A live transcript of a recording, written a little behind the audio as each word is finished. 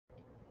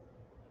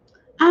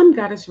I'm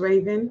Goddess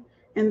Raven,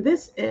 and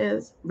this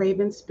is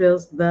Raven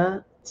Spills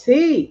the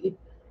Tea.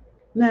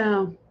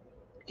 Now,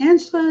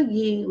 Angela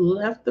Yee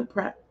left the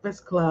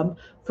Breakfast Club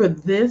for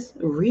this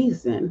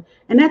reason.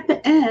 And at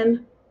the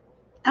end,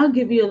 I'll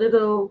give you a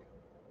little,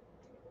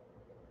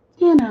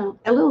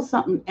 a little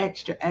something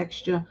extra,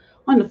 extra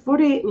on the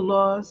 48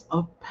 laws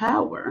of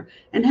power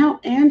and how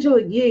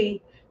Angela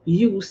Yee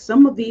used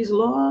some of these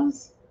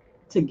laws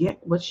to get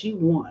what she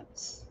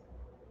wants.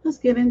 Let's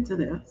get into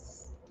this.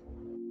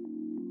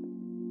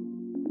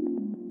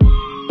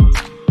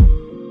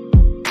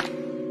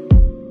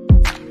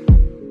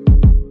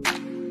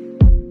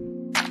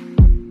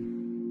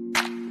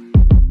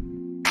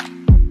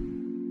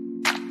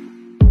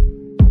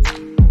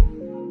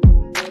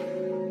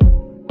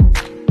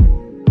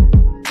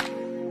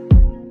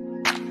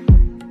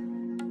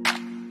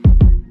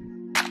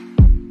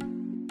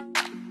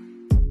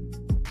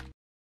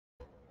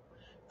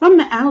 From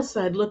the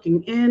outside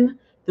looking in,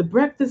 the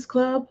Breakfast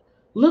Club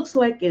looks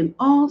like an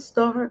all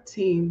star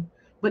team.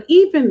 But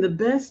even the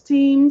best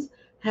teams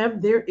have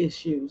their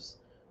issues,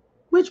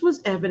 which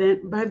was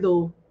evident by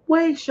the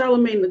way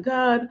Charlamagne the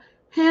God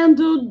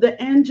handled the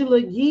Angela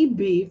Yee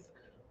beef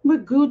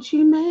with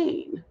Gucci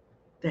Mane.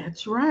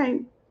 That's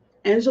right.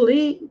 Angela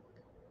Yee,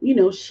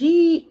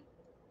 she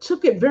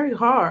took it very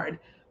hard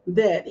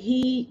that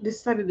he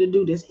decided to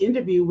do this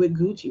interview with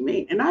Gucci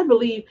Mane. And I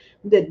believe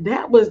that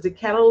that was the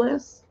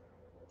catalyst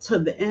to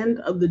the end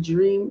of the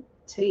dream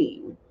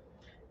team.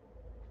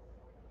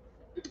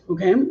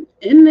 Okay,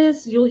 in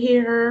this you'll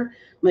hear her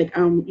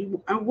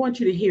I want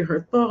you to hear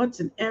her thoughts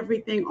and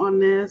everything on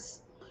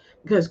this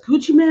because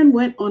Gucci Man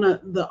went on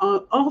the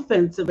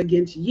offensive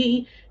against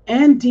Yee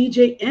and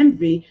DJ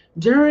Envy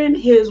during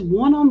his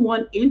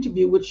one-on-one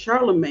interview with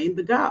Charlamagne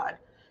the God.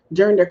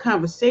 During their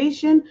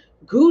conversation,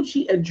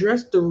 Gucci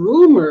addressed the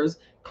rumors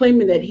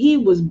claiming that he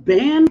was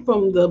banned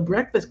from the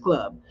Breakfast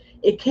Club.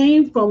 It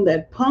came from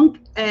that punk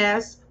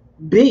ass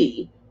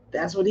B.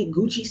 That's what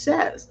Gucci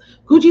says.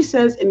 Gucci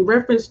says in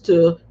reference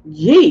to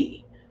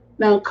Yee.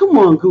 Now, come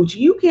on, Gucci.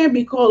 You can't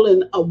be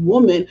calling a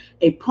woman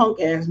a punk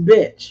ass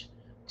bitch.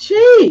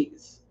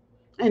 Jeez.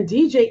 And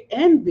DJ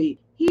Envy,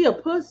 he a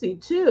pussy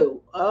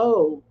too.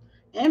 Oh,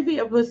 Envy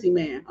a pussy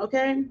man,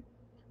 okay?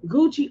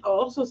 Gucci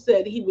also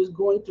said he was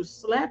going to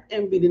slap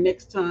Envy the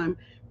next time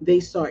they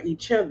saw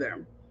each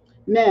other.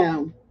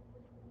 Now,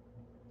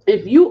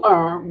 if you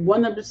are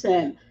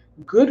 100%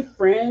 good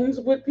friends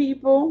with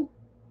people,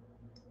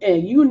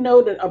 and you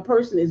know that a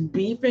person is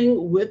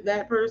beefing with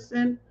that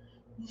person,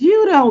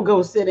 you don't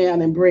go sit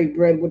down and break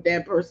bread with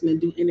that person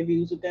and do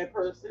interviews with that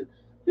person.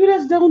 You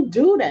just don't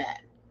do that.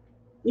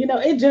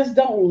 It just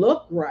don't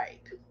look right.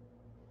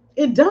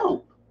 It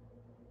don't.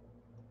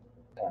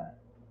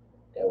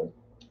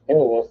 He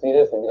was gonna see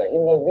this and be like, he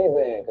must be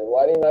banned, because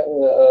why he not in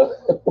the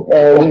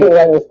why he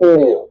not in the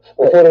studio?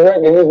 But for the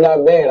record, he's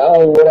not banned. I don't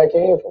even know where that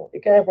came from.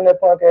 It came from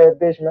that punk ass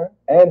bitch, man.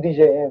 And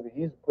DJ Envy.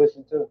 He's a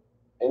pussy too.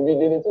 Envy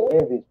did it too?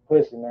 Envy's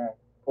pussy, man.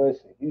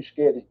 Pussy. You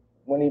scared to,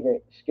 wasn't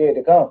even scared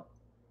to come.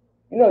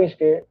 You know he's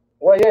scared.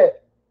 Why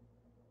yet?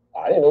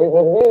 I didn't know he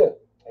was supposed to be there.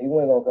 He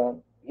wasn't gonna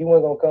come. He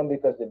wasn't gonna come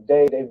because the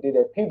day they did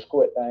that peep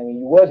squad thing and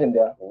you wasn't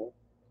there,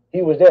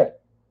 he was there.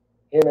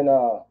 Him and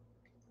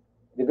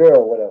the girl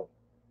or whatever.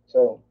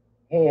 So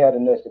he ain't had the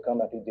nuts to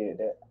come after he did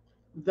that.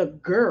 The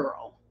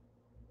girl.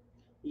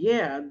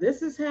 Yeah,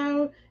 this is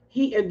how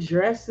he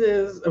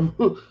addresses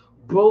both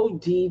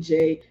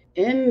DJ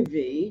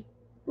Envy,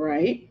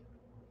 right?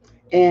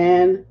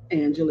 And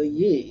Angela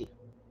Yee,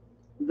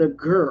 the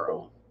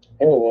girl.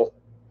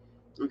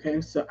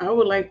 Okay, so I'm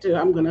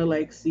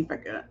gonna see if I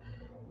can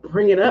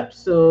bring it up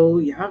so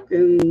y'all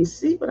can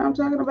see what I'm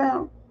talking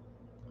about.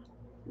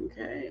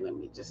 Okay, let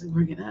me just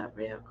bring it up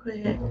real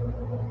quick.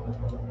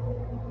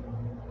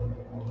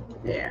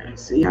 Yeah,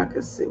 so y'all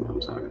can see what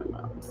I'm talking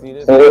about. See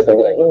this and be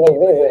like, he must be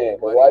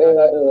banned, because why they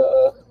not in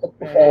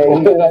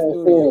the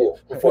studio?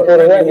 For the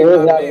record, he's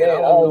not banned. I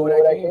don't know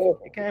where that came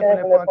from. It came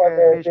from that punk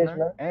ass bitch,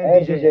 man.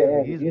 And DJ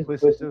Envy. He's a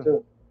pussy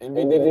too.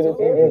 Envy did it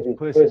too? Envy's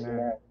pussy,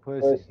 man.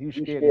 Pussy. You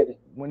scared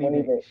when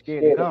even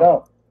scared to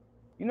come.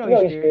 You know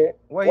he's scared.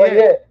 Why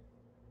yet?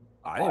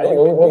 I didn't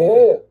know he was supposed to be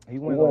there. He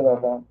wasn't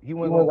gonna come. He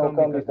wasn't gonna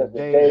come because the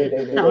day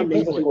they did the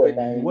peep squad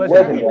thing, he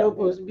wasn't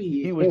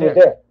there. He was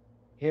there.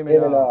 Him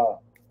and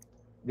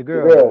the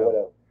girl,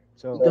 whatever.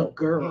 So the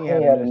girl. He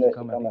ain't had enough to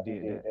come after he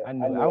did that. I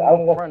knew. I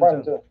was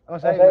front too. I'm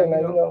saying,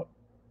 man,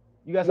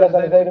 you got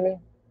something to say to me?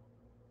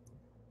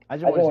 I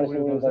just want to see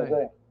what he was gonna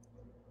say.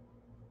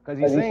 Because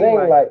he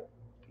seemed like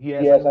he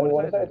had something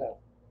to say to him.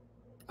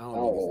 I don't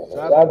know. So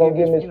I'm gonna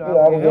give him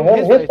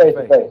his face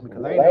to face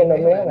because I ain't no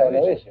man, I had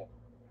no issue.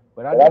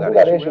 But I do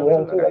got an issue with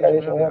him too. I got an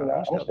issue with him now.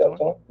 I'm stepped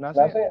to him. Not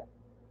saying.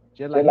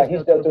 Just like he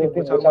stepped to the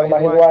people talking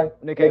about his wife.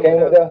 When they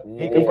came up there,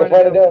 he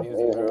confronted them.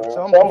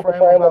 So I'm gonna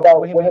confront him about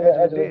what him and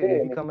Angela did.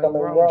 If he coming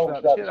wrong,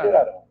 slap the shit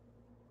out of him.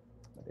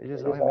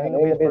 It's just on him.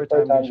 Ain't his first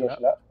time getting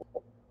slapped.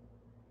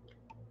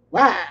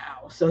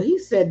 Wow. So he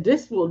said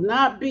this will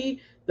not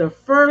be the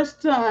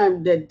first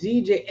time that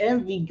DJ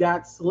Envy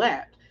got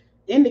slapped,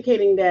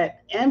 indicating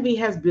that Envy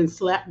has been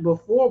slapped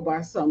before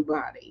by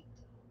somebody.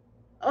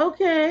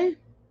 Okay.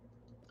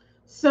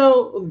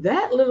 So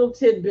that little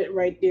tidbit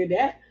right there,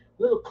 that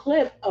little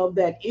clip of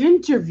that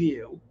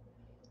interview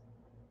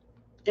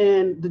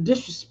and the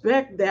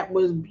disrespect that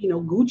was,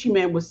 Gucci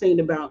Man was saying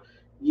about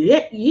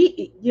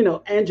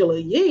Angela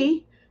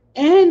Yee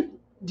and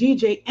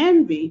DJ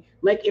Envy.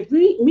 Like if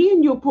me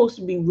and you're supposed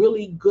to be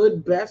really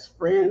good best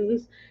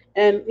friends,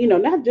 and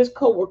not just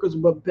co-workers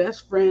but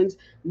best friends,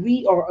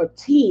 we are a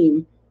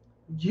team.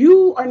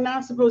 You are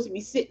not supposed to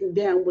be sitting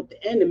down with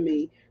the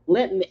enemy,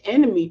 letting the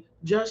enemy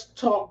just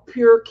talk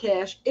pure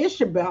cash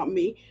ish about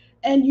me,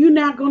 and you're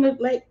not gonna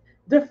like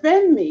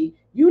defend me.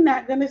 You're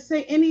not gonna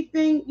say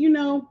anything,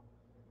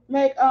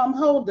 like,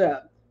 hold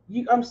up.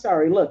 I'm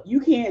sorry. Look, you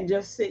can't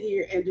just sit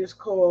here and just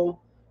call,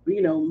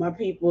 my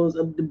peoples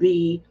of the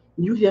B.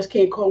 You just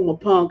can't call them a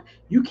punk.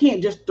 You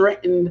can't just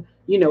threaten,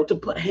 to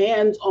put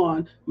hands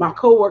on my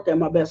coworker and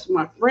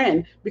my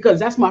friend, because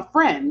that's my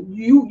friend.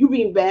 You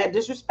being bad,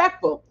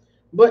 disrespectful.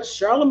 But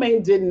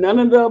Charlamagne did none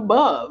of the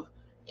above.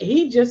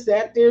 He just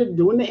sat there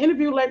doing the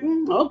interview like,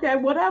 okay,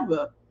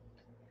 whatever.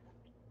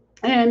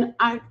 And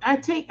I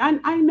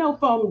know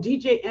from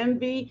DJ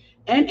Envy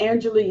and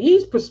Angela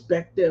Yee's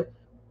perspective,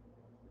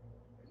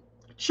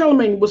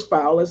 Charlamagne was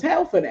foul as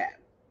hell for that.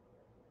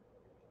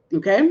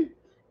 Okay.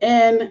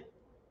 And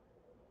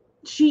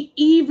she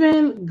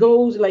even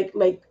goes like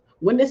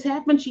when this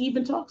happened, she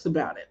even talks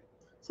about it.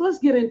 So let's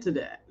get into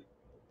that.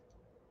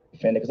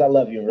 Because I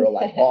love you in real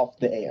life off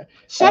the air.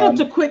 Shout out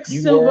to You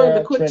Quicksilver, the were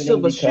trending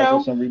Quicksilver because of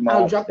Show. some I'll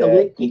remarks drop the that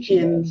link Gucci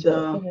Man in said.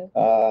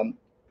 the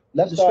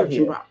Let's start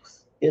description here.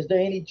 box. Is there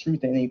any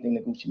truth in anything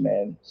that Gucci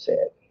Man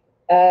said?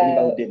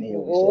 Anybody who didn't hear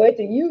what he said? What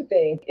do you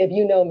think if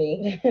you know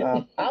me?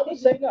 I would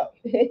say no.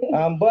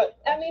 But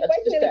I mean, that's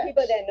the fortunately,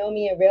 people stats. that know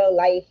me in real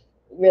life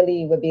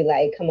really would be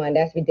like, come on,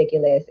 that's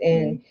ridiculous.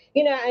 And,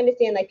 I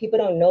understand like people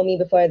don't know me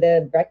before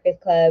the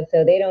Breakfast Club,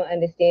 so they don't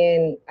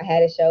understand. I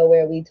had a show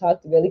where we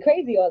talked really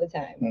crazy all the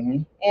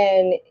time.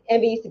 And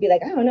Envy used to be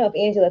like, I don't know if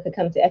Angela could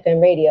come to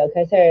FM radio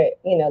because her,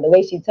 the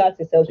way she talks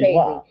is so She's crazy.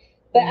 wild.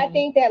 But I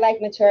think that like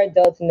mature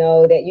adults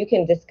know that you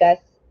can discuss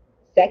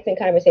sex in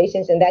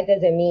conversations, and that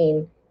doesn't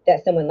mean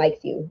that someone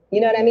likes you.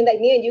 You know what I mean? Like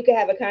me and you could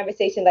have a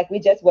conversation like we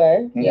just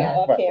were,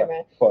 off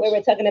camera, where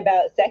we're talking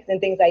about sex and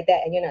things like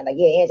that, and you're not like,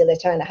 yeah,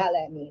 Angela's trying to holler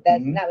at me.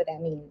 That's not what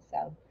that means.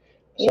 So,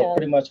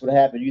 pretty much what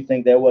happened. You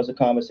think there was a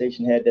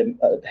conversation had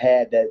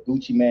that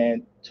Gucci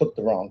Man took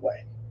the wrong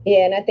way?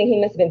 Yeah, and I think he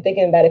must have been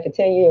thinking about it for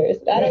 10 years.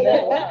 I don't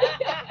know.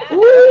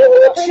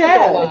 Ooh,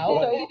 child.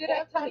 So he did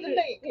have time to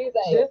think. He's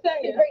like,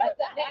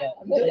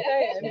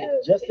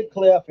 Just to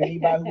clear for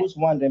anybody who was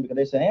wondering, because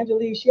they said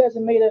Angela Yee, she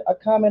hasn't made a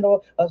comment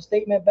or a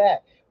statement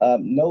back.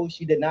 No,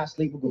 she did not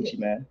sleep with Gucci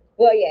Man.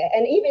 Well, yeah,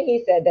 and even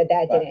he said that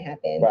didn't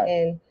happen. Right.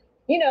 And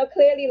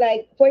clearly,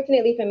 like,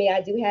 fortunately for me, I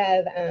do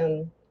have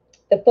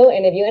the full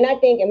interview. And I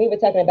think, and we were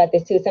talking about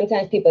this too,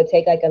 sometimes people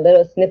take like a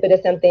little snippet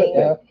of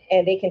something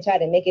and they can try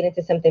to make it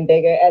into something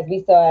bigger, as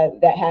we saw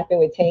that happen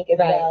with Tank as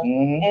well.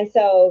 And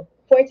so,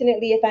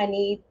 fortunately, if I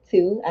need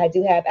to, I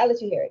do have, I'll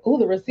let you hear it. Ooh,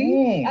 the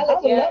receipt? I'll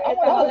let you hear it. I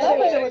want to I'm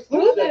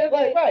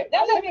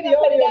not going to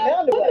put it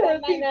out,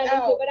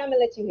 but I'm going to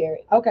let you hear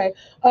it. Okay.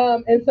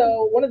 And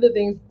so one of the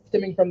things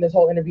stemming from this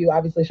whole interview,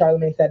 obviously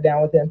Charlamagne sat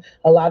down with him.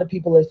 A lot of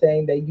people are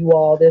saying that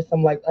there's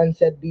some like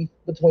unsaid beef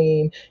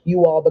between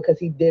you all because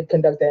he did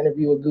conduct the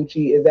interview with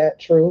Gucci. Is that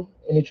true?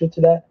 Any truth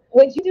to that?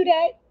 Would you do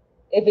that?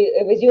 If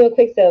it was you and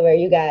Quicksilver,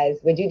 you guys,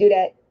 would you do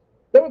that?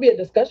 There would be a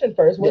discussion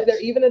first. Was there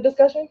even a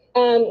discussion?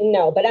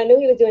 No, but I knew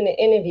he was doing the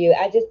interview.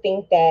 I just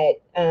think that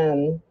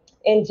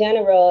in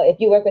general, if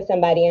you work with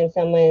somebody and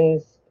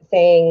someone's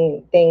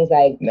saying things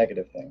like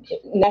negative things,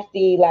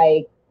 nasty,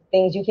 like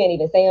things you can't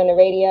even say on the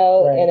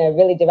radio in a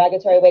really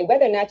derogatory way,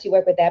 whether or not you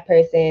work with that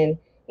person,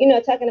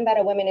 talking about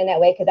a woman in that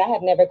way, because I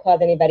have never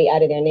called anybody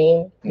out of their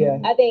name. Yeah.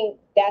 I think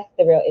that's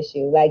the real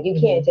issue. Like, you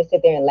can't just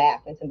sit there and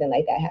laugh when something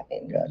like that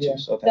happens. Gotcha.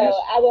 So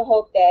I would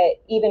hope that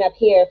even up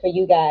here for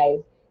you guys,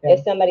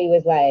 if somebody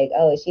was like,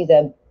 oh, she's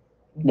a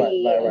B,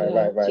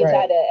 right. she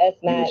tried to S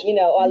my,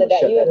 all of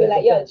that, you would be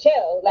like, yo,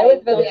 chill. Like, it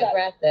was really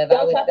aggressive.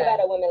 Don't talk about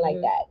a woman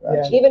like that.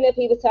 Gotcha. Even if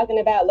he was talking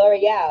about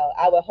L'Oreal,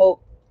 I would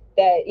hope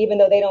that even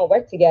though they don't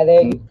work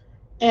together.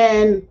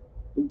 And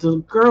the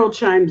girl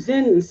chimes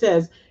in and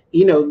says,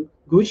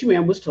 Gucci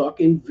Man was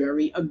talking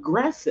very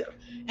aggressive.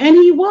 And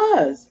he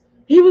was.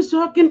 He was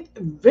talking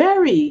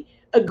very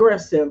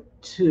aggressive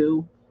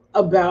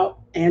about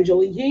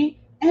Angela Yee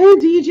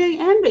and DJ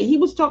Envy. He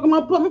was talking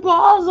about putting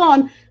paws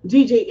on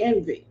DJ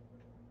Envy.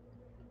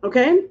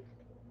 Okay?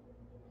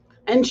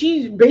 And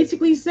she's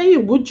basically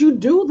saying, would you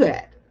do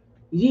that?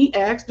 He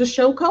asked the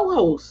show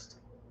co-host.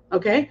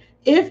 Okay?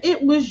 If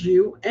it was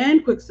you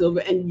and Quicksilver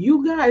and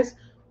you guys,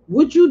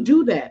 would you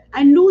do that?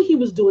 I knew he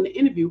was doing the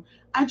interview.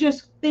 I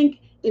just think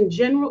in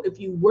general, if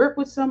you work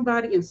with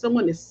somebody and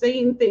someone is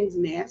saying things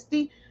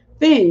nasty,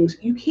 things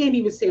you can't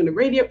even say on the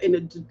radio in a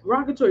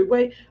derogatory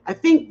way, I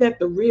think that's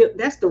the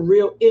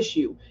real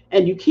issue.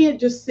 And you can't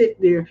just sit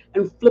there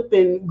and flip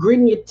and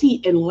grin your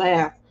teeth and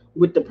laugh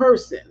with the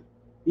person.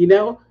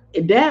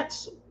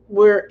 That's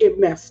where it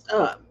messed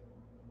up.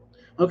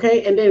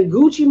 Okay, and then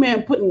Gucci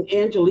Man putting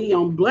Angela Yee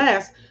on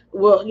blast.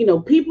 Well,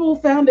 people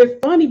found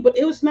it funny, but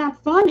it was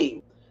not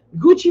funny.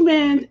 Gucci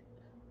Man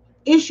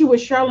issue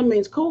with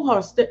Charlamagne's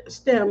co-host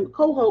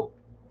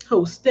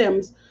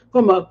stems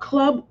from a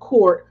club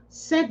court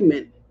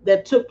segment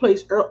that took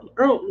place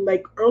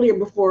like earlier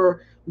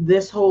before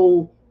this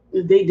whole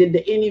they did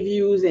the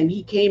interviews and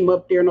he came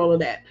up there and all of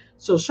that.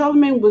 So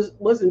Charlamagne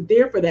wasn't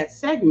there for that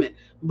segment,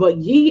 but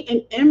Yee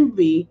and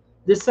Envy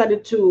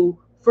decided to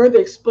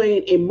further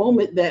explain a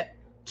moment that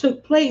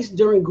took place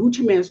during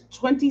Gucci Mane's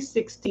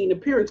 2016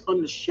 appearance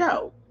on the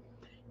show.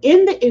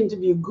 In the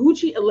interview,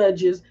 Gucci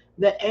alleges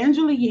that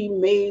Angela Yee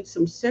made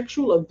some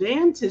sexual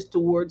advances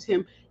towards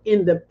him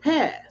in the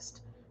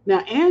past. Now,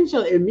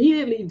 Angela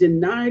immediately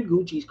denied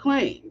Gucci's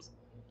claims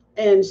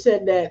and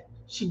said that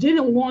she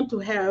didn't want to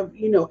have,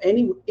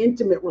 any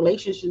intimate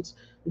relationships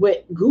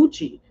with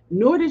Gucci,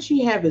 nor did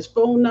she have his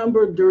phone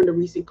number during the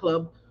recent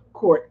club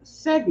court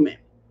segment.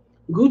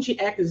 Gucci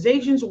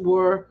accusations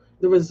were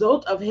the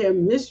result of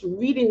him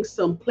misreading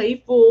some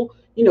playful,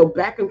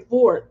 back and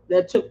forth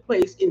that took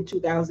place in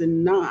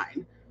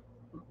 2009.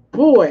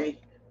 Boy,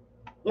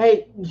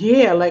 like,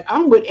 yeah, like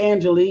I'm with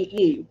Angela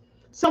Yee.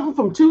 Something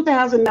from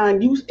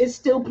 2009, it's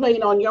still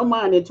playing on your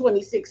mind in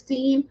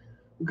 2016.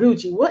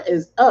 Gucci, what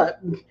is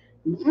up?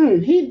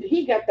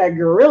 He got that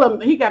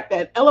gorilla, he got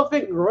that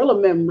elephant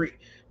gorilla memory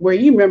where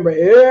you remember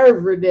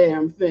every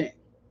damn thing.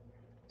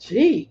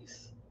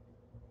 Jeez.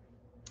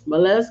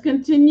 But let's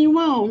continue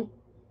on.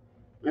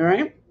 All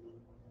right.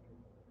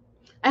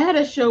 I had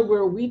a show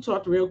where we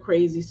talked real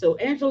crazy, so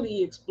Angela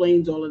Yee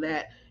explains all of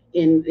that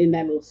in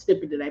that little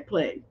snippet that I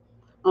played.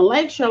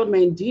 Unlike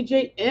Charlamagne,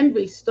 DJ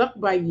Envy stuck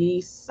by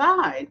Yee's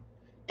side.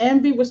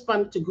 Envy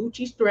responded to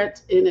Gucci's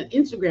threats in an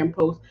Instagram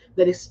post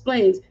that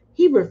explains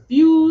he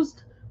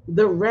refused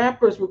the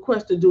rapper's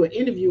request to do an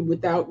interview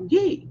without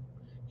Yee.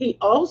 He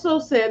also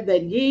said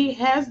that Yee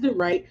has the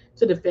right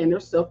to defend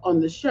herself on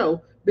the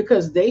show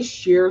because they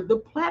share the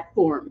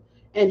platform,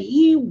 and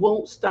he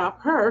won't stop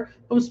her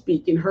from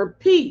speaking her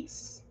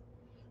piece.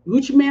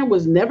 Gucci Man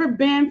was never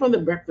banned from the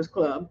Breakfast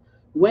Club.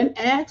 When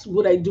asked,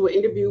 would I do an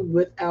interview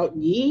without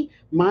Yee?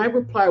 My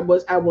reply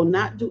was, I will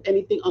not do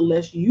anything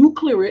unless you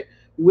clear it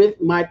with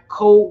my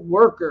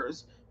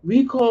co-workers.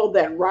 We call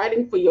that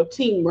riding for your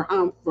team where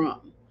I'm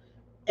from.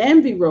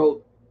 Envy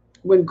wrote,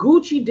 when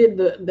Gucci did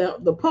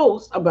the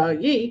post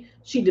about Yee,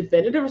 she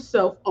defended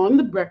herself on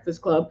the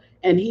Breakfast Club,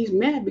 and he's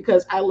mad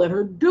because I let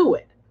her do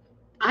it.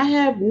 I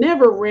have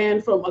never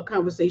ran from a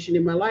conversation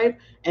in my life,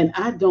 and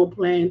I don't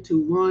plan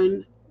to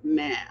run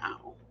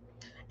now.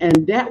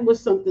 And that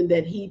was something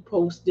that he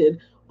posted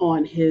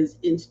on his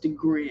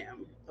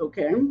Instagram.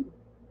 Okay.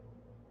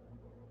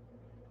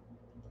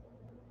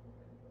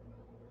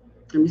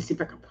 Let me see if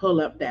I can pull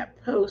up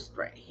that post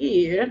right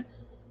here.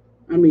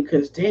 I mean,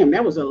 because damn,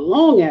 that was a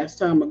long ass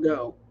time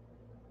ago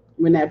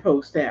when that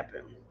post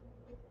happened.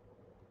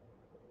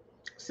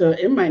 So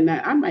I might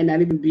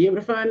not even be able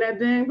to find that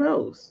dang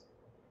post.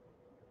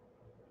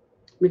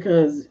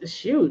 Because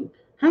shoot,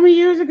 how many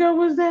years ago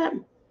was that?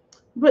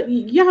 But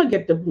y'all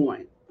get the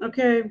point.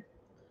 Okay.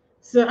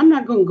 So I'm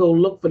not gonna go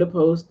look for the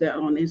post that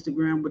on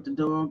Instagram with the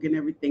dog and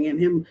everything and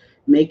him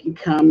making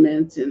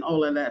comments and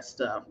all of that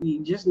stuff. You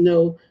just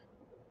know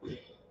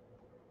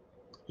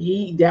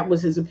that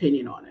was his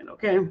opinion on it,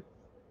 okay?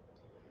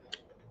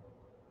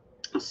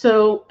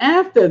 So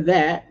after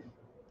that,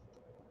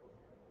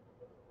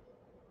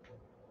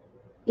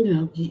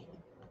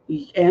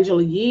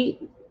 Angela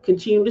Yee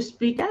continued to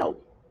speak out.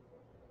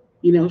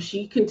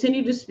 She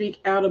continued to speak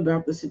out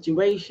about the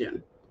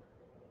situation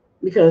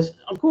because,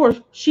 of course,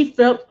 she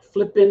felt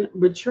flipping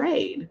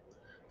betrayed.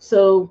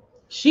 So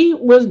she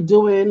was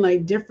doing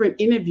like different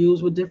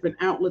interviews with different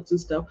outlets and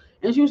stuff,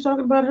 and she was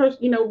talking about her,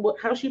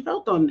 how she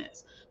felt on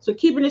this. So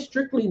keeping it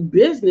strictly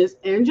business,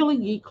 Angela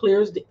Yee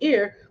clears the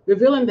air,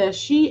 revealing that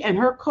she and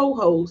her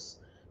co-host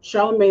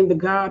Charlamagne the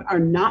God are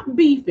not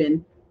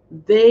beefing;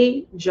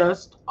 they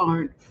just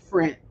aren't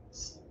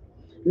friends.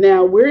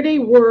 Now, where they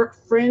were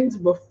friends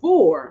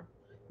before,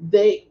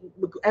 they,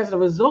 as a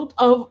result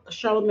of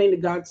Charlamagne the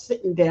God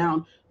sitting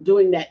down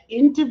doing that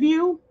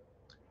interview,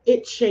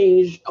 it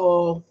changed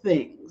all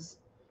things.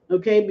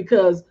 Okay,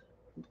 because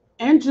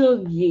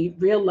Angela Yee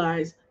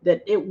realized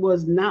that it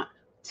was not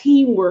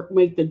teamwork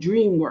make the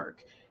dream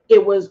work.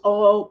 It was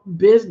all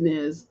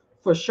business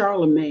for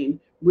Charlamagne,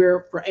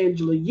 where for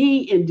Angela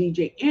Yee and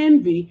DJ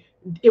Envy,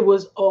 it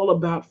was all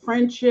about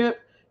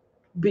friendship,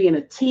 being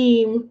a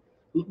team,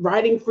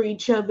 writing for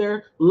each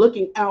other,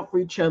 looking out for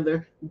each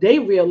other. They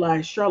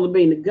realized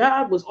Charlamagne the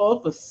God was all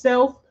for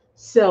self,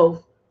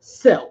 self,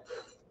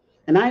 self.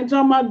 And I ain't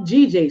talking about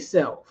GJ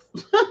self.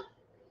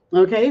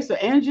 Okay, so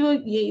Angela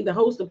Yee, the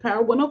host of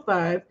Power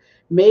 105,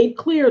 made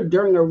clear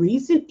during a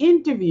recent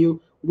interview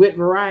with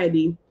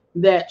Variety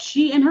that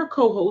she and her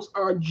co-host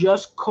are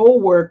just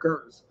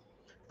co-workers,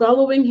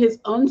 following his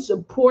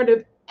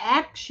unsupportive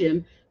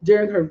action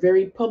during her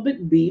very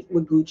public beef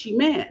with Gucci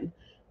Man.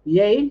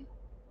 Yay,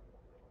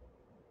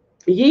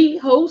 Yee,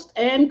 host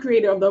and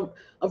creator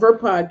of her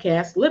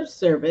podcast Lip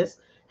Service,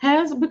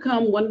 has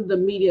become one of the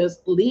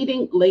media's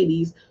leading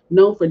ladies,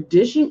 known for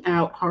dishing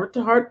out heart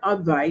to heart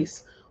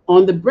advice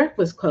on The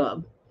Breakfast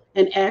Club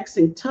and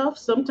asking tough,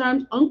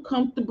 sometimes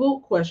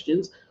uncomfortable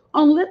questions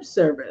on lip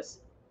service.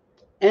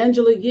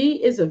 Angela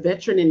Yee is a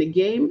veteran in the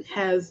game,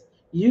 has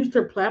used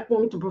her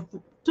platform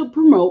to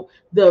promote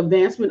the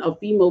advancement of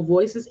female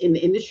voices in the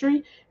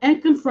industry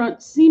and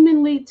confront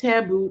seemingly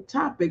taboo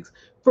topics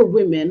for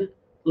women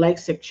like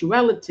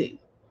sexuality.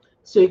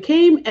 So it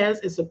came as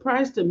a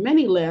surprise to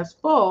many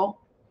last fall.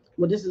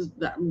 Well, this is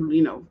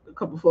a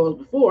couple falls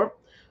before,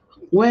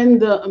 when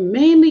the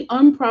mainly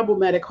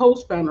unproblematic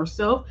host found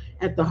herself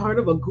at the heart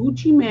of a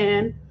Gucci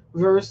Man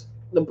versus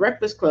the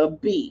Breakfast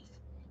Club beef,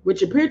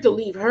 which appeared to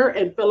leave her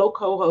and fellow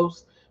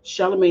co-host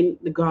Charlamagne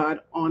the God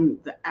on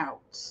the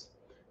outs.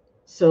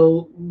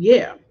 So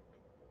yeah,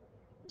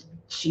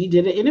 she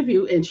did an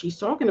interview and she's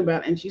talking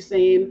about it, and she's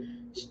saying,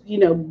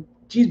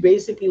 she's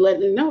basically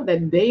letting them know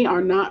that they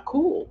are not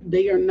cool.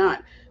 They are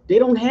not. They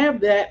don't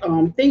have that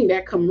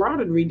that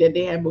camaraderie that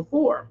they had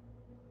before.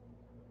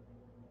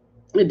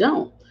 They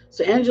don't.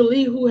 So Angela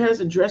Lee, who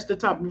has addressed the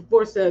topic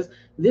before, says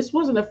this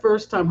wasn't the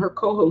first time her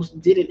co-host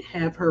didn't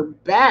have her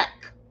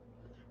back.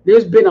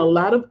 There's been a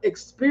lot of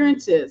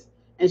experiences,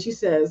 and she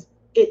says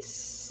it's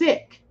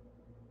sick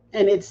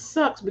and it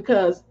sucks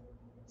because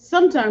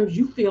sometimes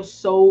you feel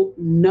so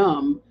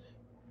numb.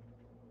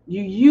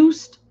 You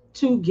used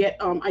to get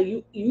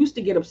you used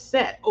to get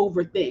upset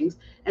over things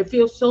and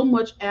feel so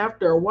much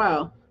after a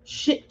while.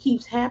 Shit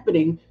keeps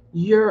happening.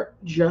 You're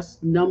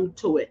just numb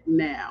to it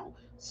now.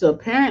 So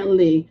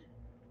apparently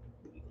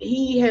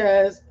he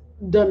has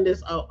done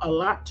this a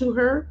lot to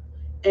her,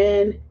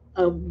 and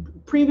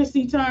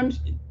previously times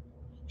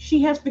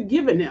she has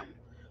forgiven him.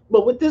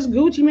 But with this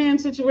Gucci Man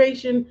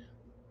situation,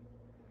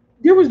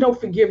 there was no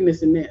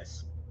forgiveness in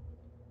this.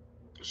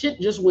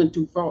 Shit just went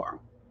too far.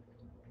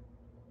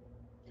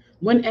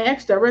 When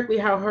asked directly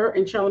how her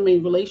and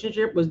Charlamagne's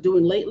relationship was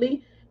doing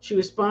lately, she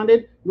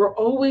responded, we've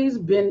always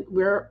been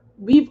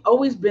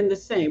the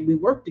same. We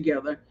work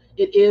together.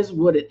 It is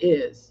what it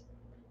is.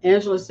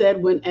 Angela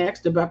said when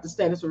asked about the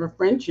status of her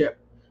friendship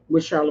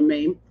with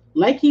Charlamagne,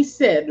 like he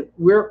said,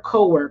 we're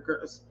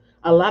co-workers.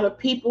 A lot of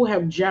people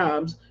have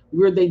jobs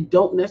where they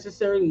don't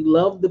necessarily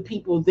love the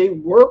people they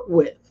work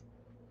with.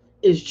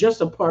 It's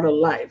just a part of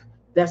life.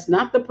 That's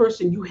not the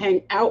person you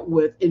hang out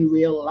with in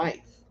real life.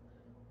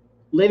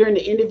 Later in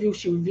the interview,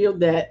 she revealed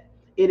that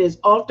it is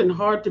often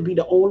hard to be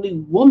the only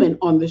woman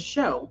on the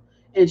show,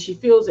 and she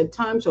feels at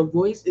times her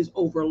voice is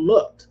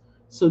overlooked.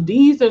 So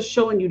these are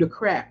showing you the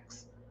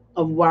cracks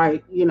of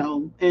why,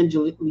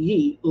 Angela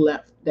Yee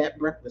left that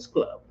Breakfast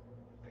Club.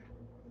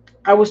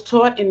 I was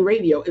taught in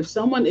radio, if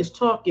someone is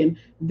talking,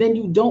 then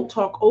you don't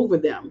talk over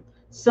them.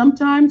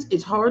 Sometimes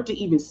it's hard to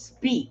even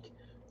speak.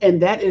 And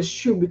that is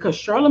true because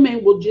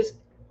Charlamagne will just,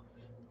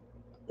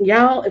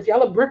 y'all, if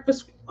y'all a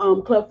Breakfast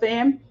Club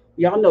fan,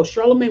 y'all know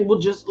Charlamagne will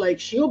just like,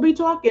 she'll be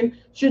talking,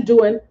 she's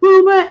doing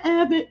rumor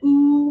have it,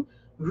 ooh,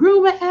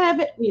 rumor have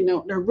it,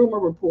 the rumor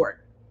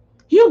report.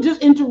 He'll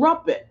just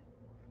interrupt it.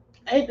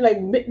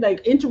 Like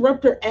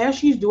interrupt her as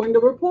she's doing the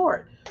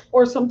report,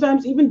 or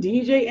sometimes even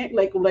DJ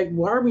like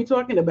why are we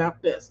talking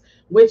about this,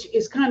 which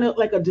is kind of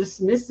like a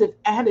dismissive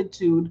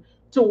attitude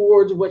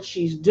towards what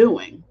she's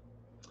doing.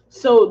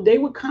 So they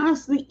would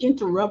constantly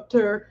interrupt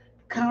her,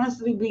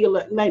 constantly be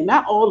like,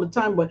 not all the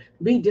time, but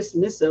be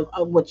dismissive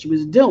of what she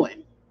was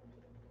doing.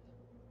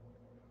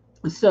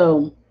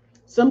 So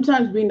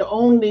sometimes being the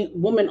only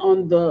woman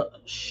on the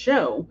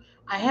show,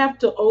 I have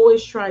to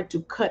always try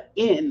to cut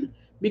in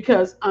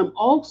because I'm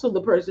also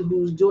the person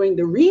who's doing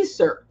the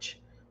research,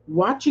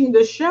 watching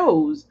the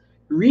shows,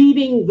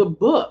 reading the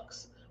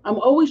books. I'm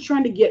always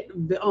trying to get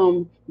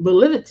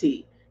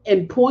validity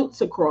and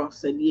points across.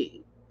 Said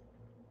Ye.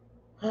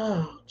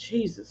 Oh,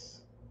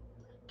 Jesus.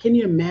 Can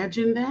you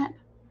imagine that?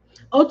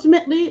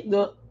 Ultimately,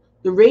 the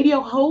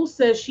radio host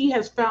says she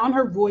has found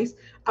her voice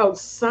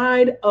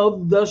outside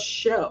of the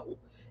show.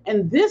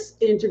 And this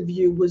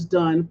interview was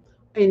done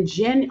on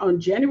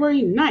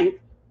January 9th,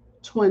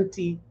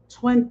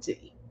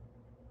 2020.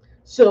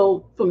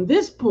 So from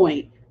this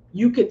point,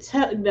 you could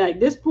tell that at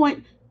this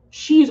point,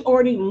 she's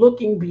already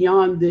looking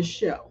beyond this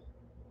show.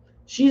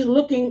 She's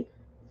looking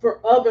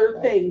for other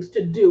things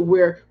to do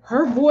where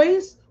her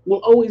voice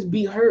will always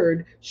be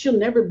heard. She'll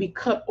never be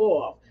cut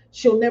off.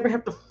 She'll never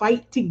have to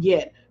fight to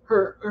get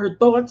her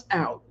thoughts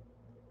out.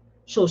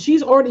 So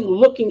she's already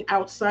looking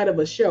outside of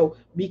a show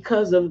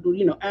because of,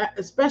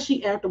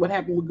 especially after what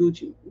happened with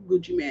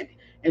Gucci Man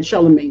and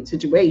Charlamagne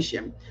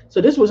situation. So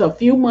this was a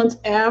few months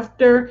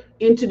after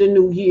into the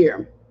new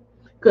year,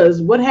 because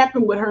what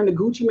happened with her and the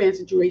Gucci Man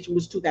situation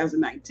was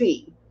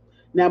 2019.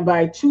 Now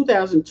by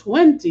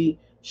 2020,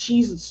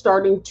 she's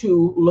starting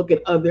to look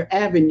at other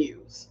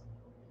avenues,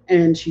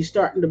 and she's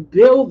starting to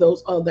build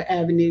those other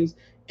avenues.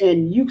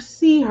 And you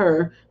see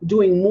her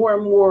doing more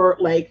and more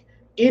like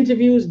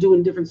interviews,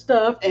 doing different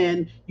stuff.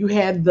 And you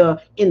had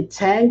the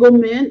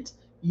entanglement.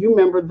 You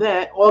remember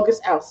that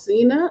August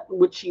Alsina,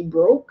 which she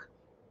broke.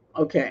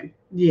 Okay,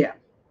 yeah.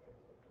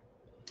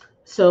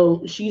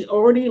 So she's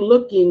already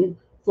looking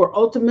For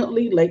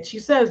ultimately, like she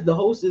says, the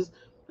host is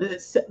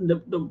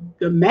the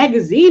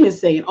magazine is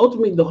saying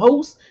ultimately the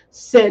host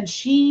said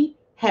she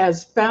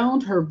has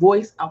found her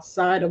voice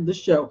outside of the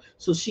show.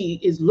 So she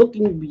is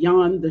looking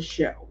beyond the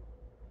show.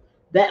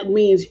 That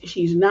means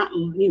she's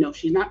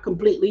not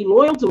completely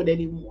loyal to it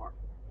anymore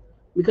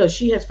because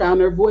she has found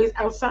her voice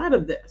outside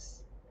of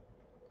this.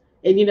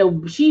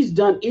 And she's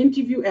done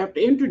interview after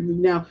interview.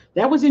 Now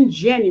that was in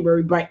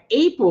January. By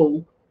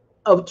April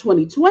of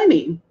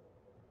 2020,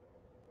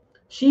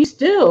 she's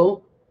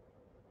still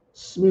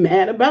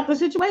mad about the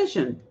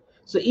situation.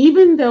 So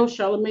even though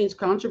Charlamagne's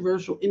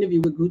controversial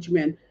interview with Gucci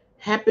Man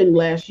happened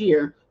last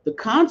year, the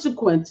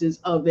consequences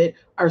of it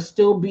are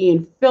still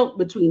being felt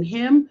between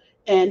him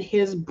and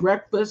his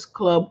Breakfast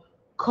Club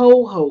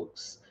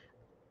co-hosts,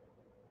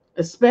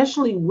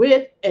 especially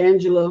with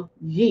Angela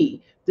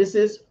Yee. This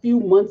is few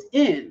months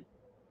in.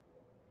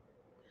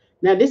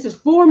 Now this is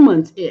 4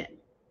 months in.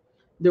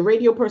 The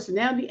radio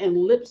personality and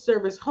lip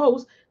service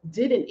host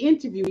did an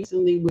interview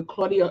recently with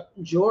Claudia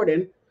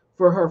Jordan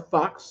for her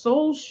Fox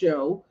Soul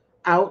show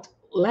Out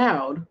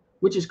Loud,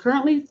 which is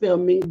currently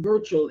filming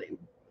virtually.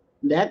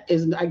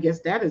 I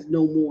guess that is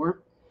no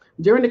more.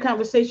 During the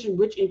conversation,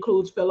 which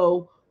includes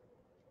fellow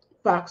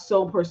Fox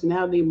Soul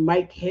personality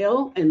Mike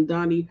Hale and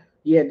Donnie,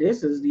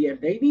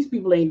 these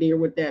people ain't there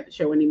with that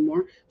show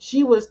anymore.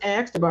 She was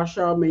asked about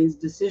Charlamagne's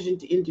decision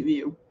to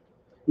interview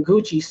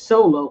Gucci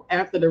solo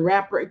after the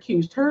rapper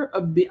accused her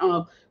of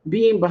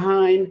being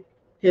behind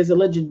his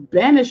alleged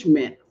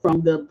banishment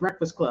from the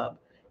Breakfast Club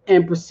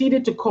and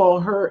proceeded to call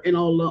her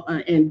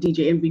and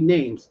DJ Envy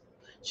names.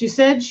 She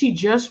said she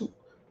just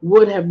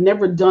would have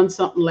never done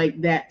something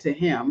like that to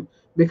him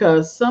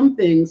because some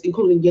things,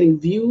 including getting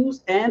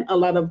views and a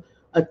lot of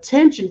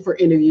attention for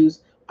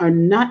interviews, are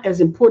not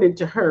as important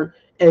to her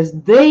as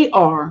they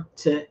are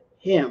to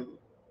him.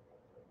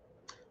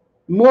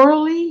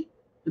 Morally,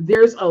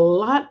 there's a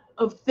lot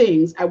of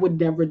things I would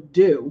never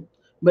do,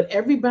 but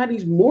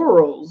everybody's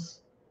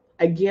morals,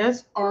 I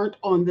guess, aren't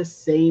on the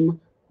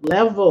same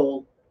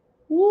level.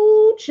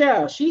 Woo,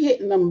 child, she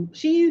hitting them.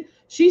 She's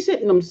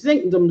hitting them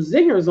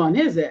zingers on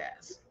his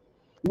ass.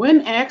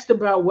 When asked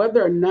about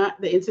whether or not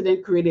the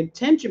incident created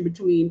tension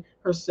between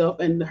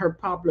herself and her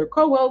popular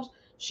co-host,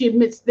 she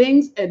admits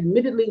things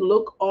admittedly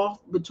look off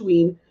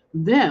between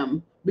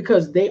them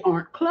because they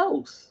aren't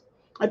close.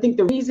 I think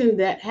the reason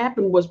that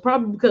happened was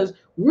probably because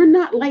we're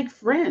not like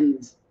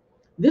friends.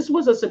 This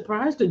was a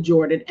surprise to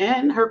Jordan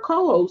and her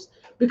co-host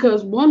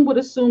because one would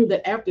assume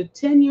that after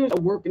 10 years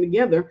of working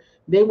together,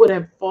 they would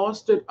have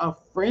fostered a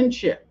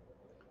friendship.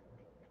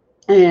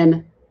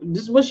 And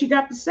this is what she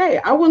got to say.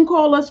 I wouldn't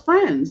call us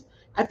friends.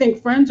 I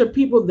think friends are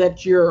people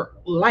that you're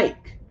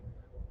like.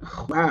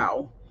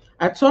 Wow.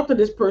 I talk to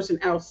this person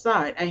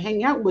outside. I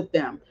hang out with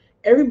them.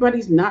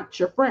 Everybody's not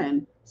your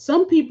friend.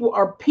 Some people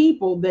are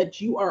people that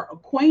you are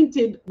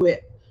acquainted with.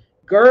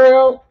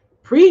 Girl,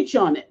 preach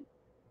on it.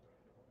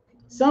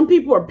 Some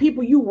people are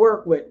people you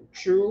work with.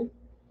 True.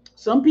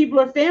 Some people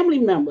are family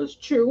members.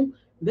 True.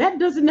 That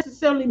doesn't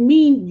necessarily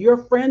mean you're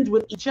friends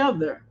with each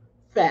other.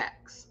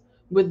 Facts.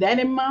 With that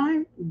in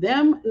mind,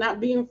 them not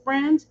being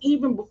friends,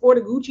 even before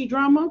the Gucci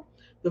drama,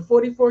 the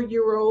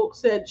 44-year-old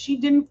said she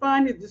didn't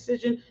find his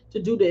decision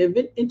to do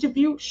the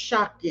interview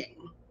shocking.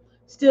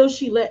 Still,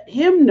 she let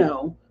him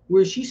know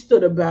where she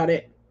stood about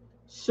it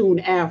soon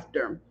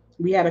after.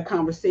 We had a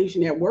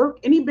conversation at work,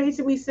 and he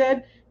basically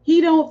said he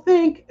don't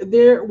think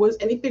there was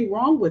anything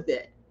wrong with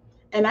it.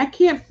 And I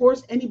can't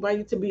force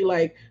anybody to be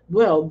like,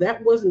 well,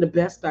 that wasn't the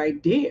best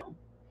idea.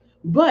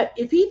 But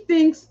if he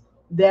thinks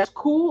that's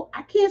cool,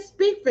 I can't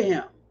speak for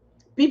him.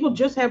 People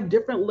just have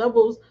different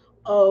levels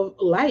of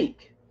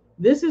like.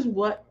 This is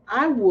what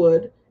I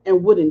would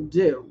and wouldn't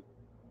do.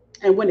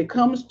 And when it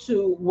comes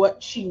to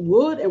what she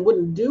would and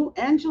wouldn't do,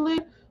 Angela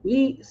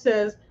Lee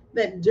says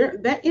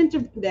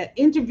that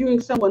interviewing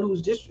someone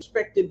who's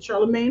disrespected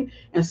Charlamagne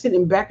and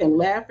sitting back and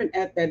laughing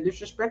at that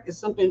disrespect is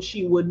something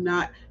she would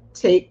not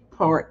take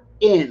part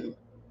in.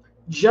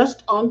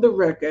 Just on the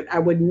record, I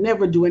would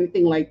never do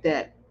anything like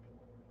that.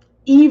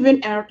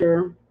 Even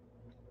after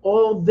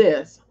all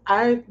this,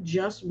 I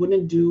just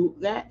wouldn't do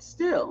that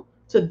still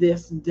to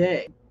this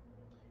day.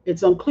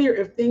 It's unclear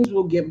if things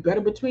will get better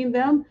between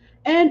them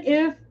and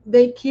if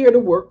they care to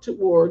work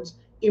towards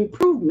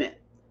improvement.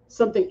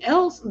 Something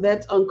else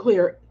that's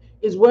unclear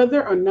is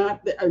whether or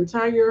not the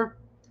entire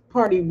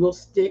party will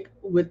stick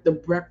with the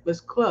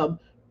Breakfast Club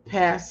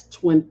past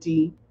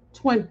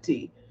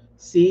 2020.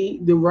 See,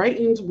 the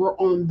writings were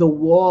on the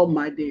wall,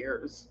 my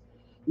dears.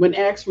 When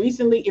asked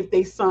recently if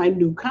they signed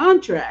new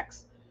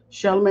contracts,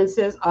 Charlamagne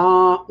says,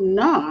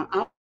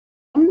 nah,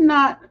 I'm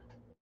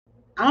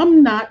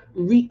not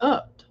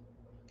re-upped.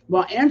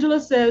 While Angela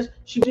says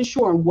she wasn't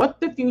sure on what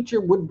the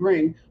future would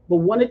bring, but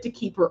wanted to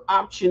keep her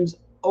options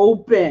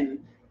open.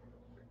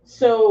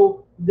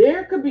 So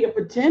there could be a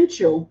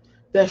potential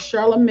that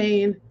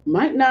Charlamagne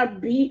might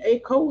not be a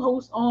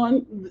co-host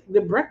on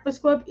the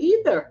Breakfast Club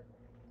either.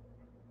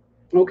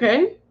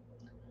 Okay?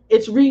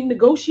 It's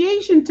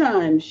renegotiation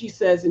time, she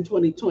says in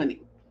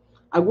 2020.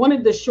 I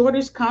wanted the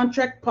shortest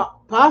contract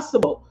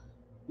possible.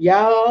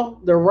 Y'all,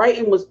 the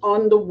writing was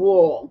on the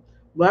wall.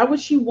 Why would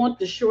she want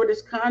the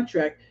shortest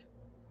contract?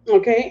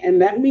 Okay, and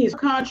that means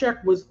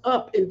contract was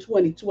up in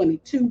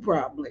 2022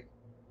 probably.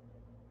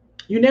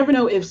 You never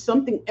know if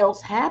something else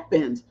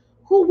happens.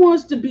 Who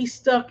wants to be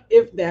stuck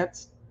if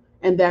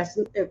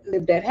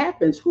if that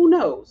happens? Who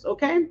knows?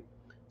 Okay,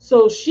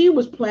 so she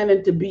was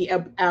planning to be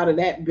up out of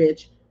that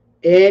bitch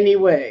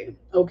anyway.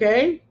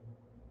 Okay,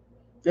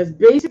 that's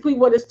basically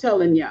what it's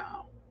telling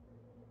y'all.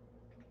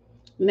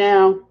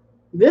 Now,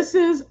 this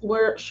is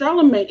where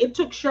Charlamagne. It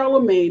took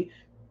Charlamagne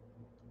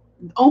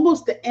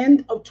almost the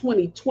end of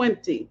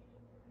 2020.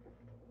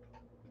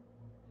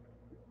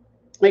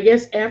 I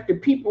guess after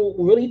people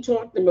really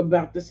talked to him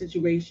about the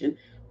situation,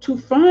 to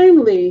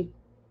finally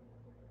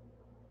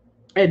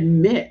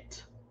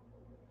admit,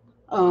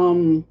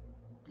 um,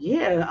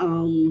 yeah,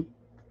 I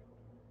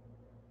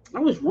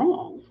was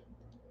wrong.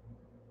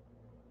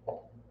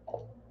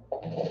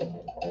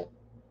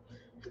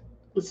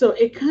 So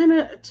it kind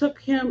of took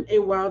him a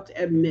while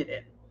to admit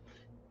it.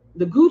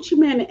 The Gucci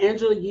Man and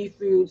Angela Yee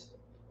feuds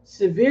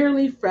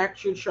severely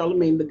fractured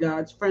Charlamagne the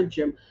God's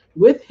friendship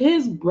with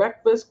his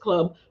Breakfast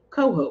Club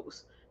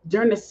co-host.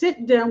 During a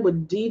sit-down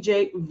with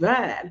DJ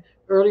Vad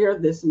earlier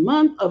this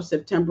month of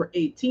September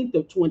 18th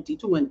of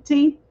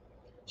 2020,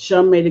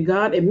 Charlamagne the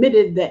God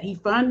admitted that he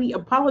finally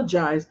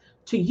apologized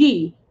to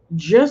Yee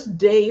just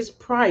days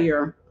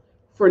prior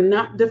for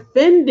not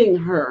defending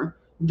her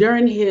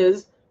during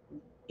his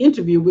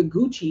interview with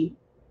Gucci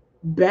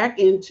back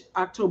in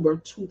October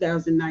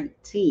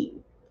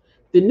 2019.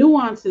 The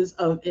nuances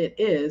of it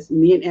is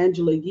me and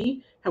Angela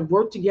Yee have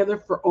worked together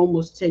for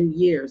almost 10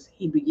 years,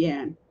 he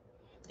began.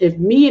 If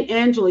me and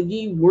Angela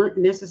Yee weren't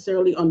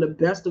necessarily on the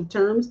best of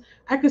terms,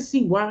 I could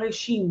see why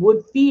she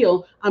would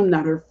feel I'm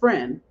not her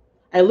friend.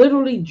 I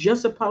literally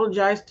just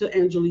apologized to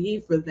Angela Yee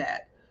for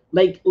that.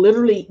 Like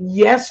literally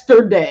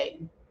yesterday.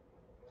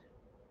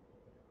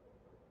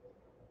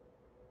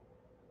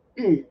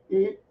 Do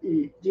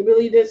you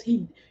believe this?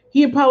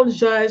 He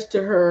apologized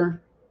to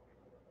her.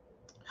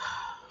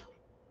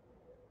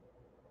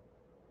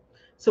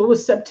 So it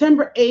was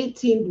September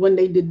 18th when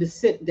they did the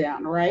sit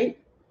down, right?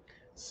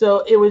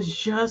 So it was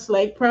just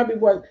like probably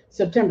what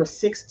September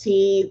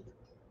 16th,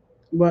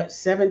 what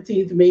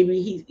 17th,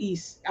 maybe he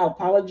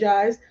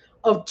apologized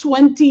of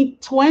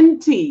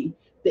 2020.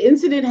 The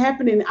incident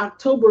happened in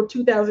October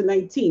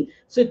 2019.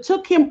 So it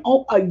took him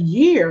a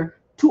year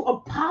to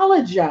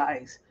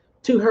apologize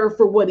to her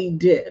for what he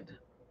did.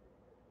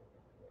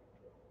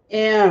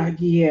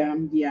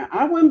 Yeah.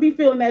 I wouldn't be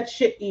feeling that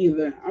shit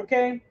either,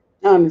 okay?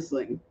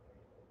 Honestly.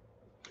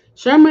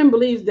 Sherman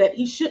believes that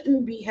he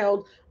shouldn't be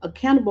held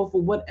accountable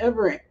for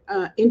whatever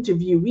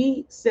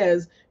interviewee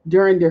says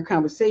during their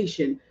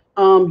conversation.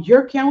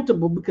 You're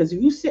accountable because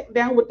if you sit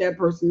down with that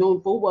person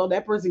knowing full well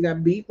that person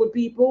got beef with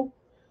people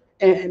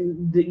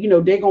and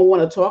they're gonna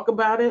want to talk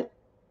about it,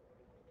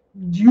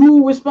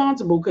 you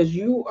responsible because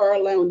you are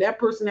allowing that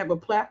person to have a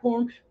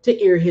platform to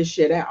air his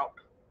shit out.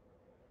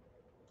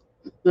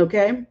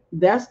 Okay,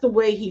 that's the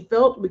way he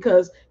felt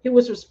because he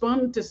was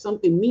responding to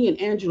something me and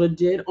Angela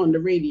did on the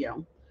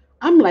radio.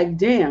 I'm like,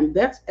 damn,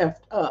 that's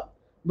effed up.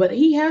 But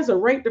he has a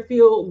right to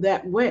feel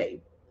that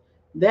way.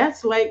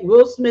 That's like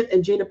Will Smith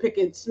and Jada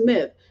Pinkett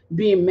Smith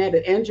being mad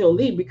at Angela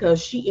Lee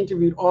because she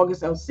interviewed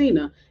August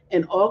Alsina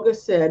and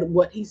August said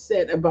what he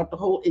said about the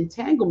whole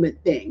entanglement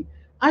thing.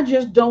 I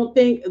just don't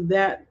think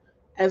that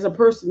as a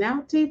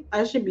personality,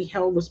 I should be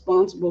held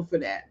responsible for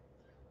that.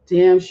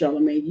 Damn,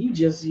 Charlamagne, you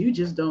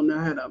just don't know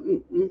how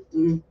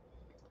to.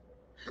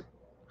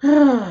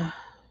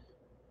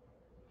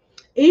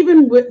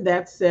 Even with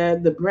that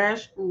said, the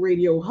brash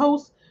radio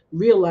host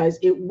realized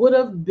it would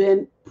have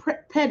been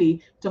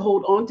petty to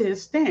hold on to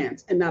his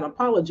stance and not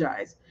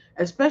apologize,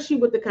 especially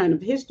with the kind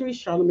of history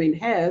Charlamagne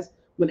has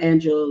with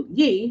Angela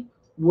Yee,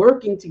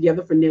 working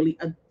together for nearly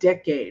a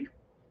decade.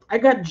 I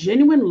got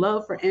genuine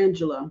love for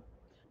Angela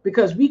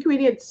because we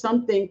created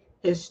something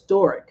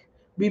historic.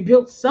 We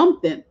built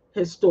something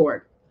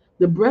historic.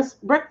 The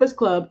Breakfast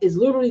Club is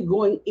literally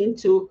going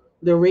into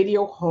the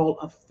Radio Hall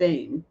of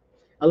Fame.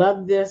 A lot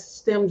of this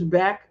stems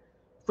back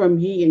from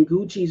Yee and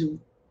Gucci's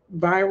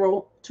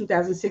viral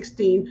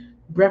 2016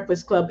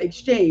 Breakfast Club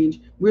exchange,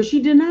 where she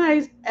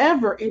denies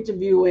ever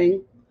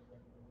interviewing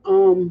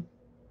um,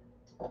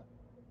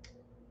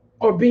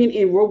 or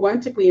being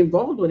romantically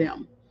involved with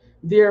him.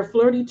 Their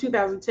flirty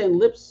 2010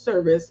 lip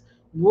service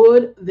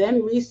would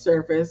then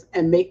resurface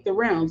and make the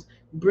rounds,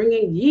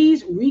 bringing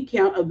Yee's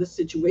recount of the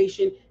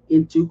situation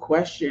into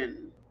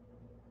question.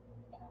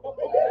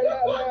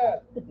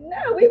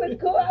 No, we was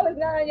cool. I was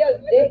not on your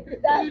dick.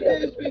 Stop You it.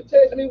 didn't speak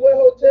text me what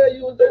hotel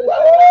you was in.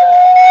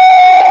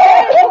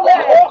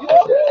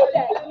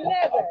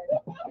 Never.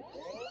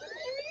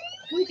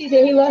 Gucci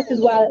said he lost his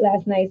wallet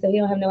last night, so he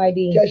don't have no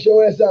ID. Catch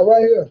your ass out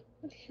right here.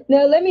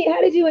 No,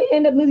 how did you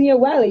end up losing your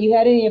wallet? You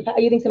had it in your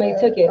pocket. You think somebody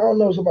took it? I don't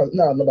know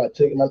nobody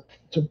took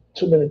it.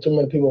 Too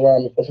many people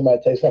around me for somebody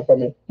to take something from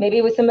me. Maybe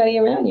it was somebody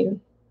around you.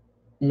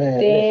 Man,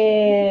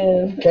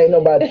 damn. Can't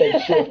nobody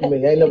take shit from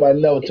me. Ain't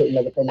nobody never took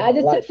nothing from me. I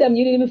just took something.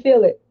 You didn't even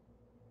feel it.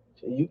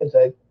 You can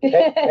take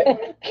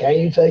it. Can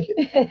you take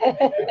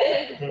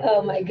it?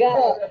 Oh my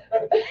God.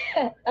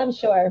 I'm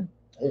sure.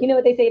 You know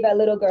what they say about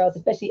little girls,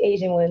 especially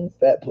Asian ones?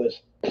 Fat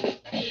puss.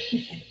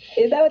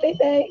 Is that what they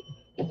say?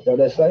 That's what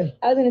they say.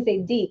 I was going to say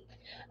deep.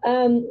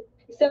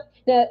 So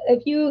now,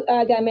 if you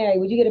got married,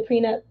 would you get a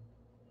prenup?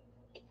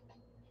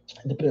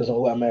 It depends on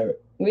who I married.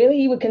 Really?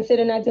 You would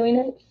consider not doing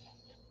that?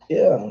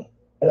 Yeah,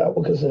 I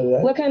would consider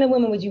that. What kind of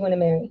woman would you want to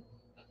marry?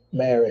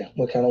 Marry?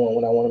 What kind of woman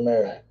would I want to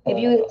marry? If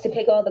you were to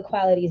pick all the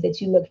qualities that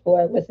you look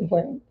for, what's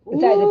important?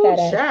 Besides the fat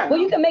ass. Child. Well,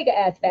 you can make an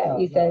ass fat,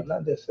 you said. No,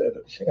 not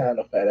necessarily. She got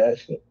no fat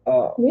ass.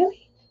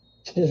 Really?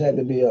 She just had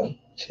to be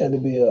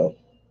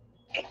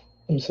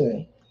I'm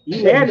saying.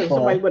 You married to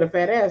somebody with a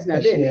fat ass now,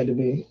 didn't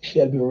you? She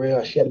had to be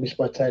real. She had to be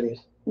spontaneous.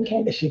 Okay.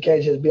 And she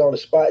can't just be on the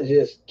spot,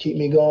 just keep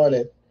me going.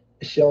 And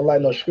if she don't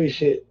like no street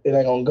shit, it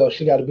ain't gonna go.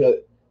 She got to be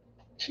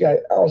I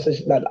don't say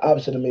she's not the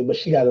opposite of me, but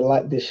she got to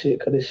like this shit,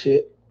 because this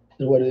shit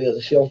is what it is.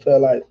 If she don't feel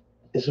like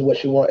this is what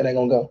she want, it ain't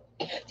gonna go.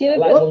 Do you ever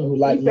like women who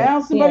like me.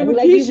 Found somebody with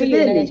like you Keisha, for you,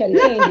 and didn't then he? try to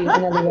change you, in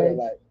other words.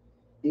 Like,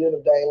 even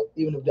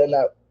if they're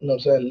not, you know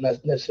what I'm saying,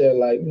 not necessarily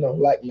like,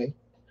 like me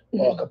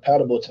or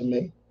compatible to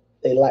me,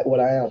 they like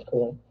what I am,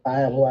 because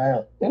I am who I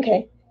am.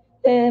 Okay.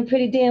 And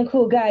pretty damn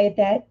cool guy at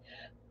that.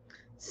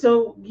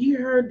 So you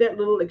heard that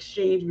little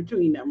exchange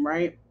between them,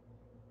 right?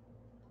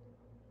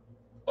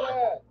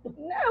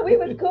 No, we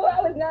was cool.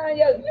 I was not on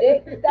your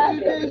dick. Stop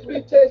it.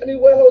 You text me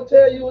what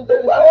hotel you was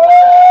in.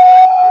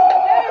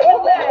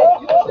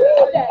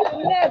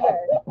 Never.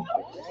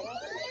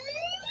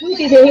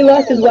 She said he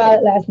lost his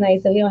wallet last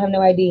night, so he don't have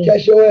no ID.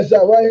 Catch your ass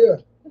out right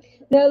here.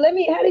 No,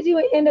 how did you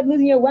end up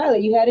losing your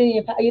wallet? You had it in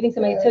your pocket. You think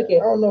somebody took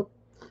it? I don't know.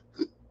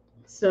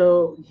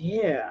 So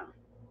yeah.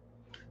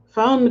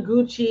 Following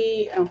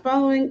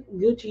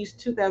Gucci's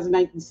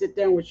 2019 sit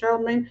down with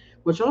Charlamagne,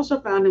 which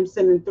also found him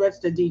sending threats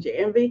to DJ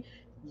Envy,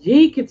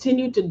 Yee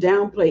continued to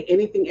downplay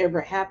anything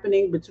ever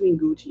happening between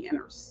Gucci and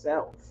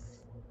herself.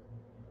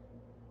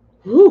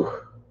 Whew.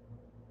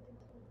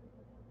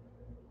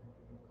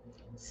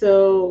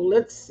 So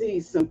let's see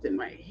something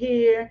right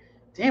here.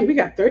 Damn, we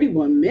got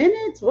 31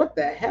 minutes. What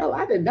the hell?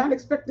 I did not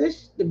expect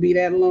this to be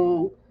that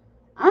long.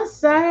 I'm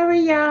sorry,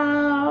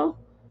 y'all.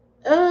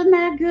 Oh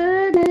my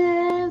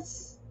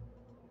goodness.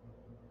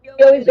 You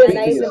always been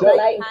nice and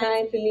polite and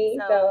kind to me,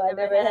 so I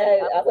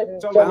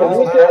wasn't. I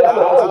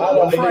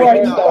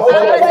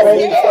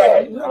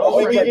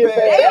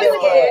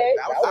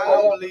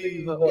don't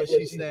believe what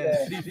she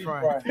said. She's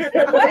frank.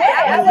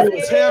 I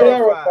was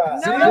terrified.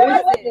 No, I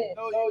wasn't.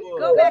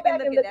 Go back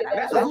and look at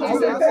that. What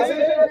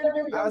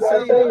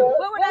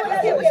would I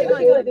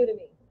do to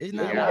me? It's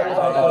not what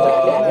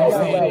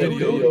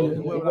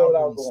I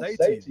was going to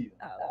say to you.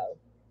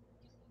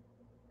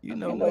 You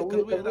know,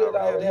 because we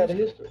already had a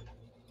history.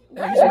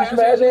 No, it's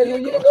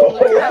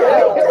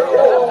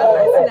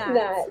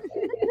not.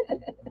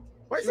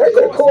 Wait, Come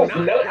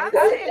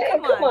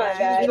on,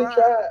 guys.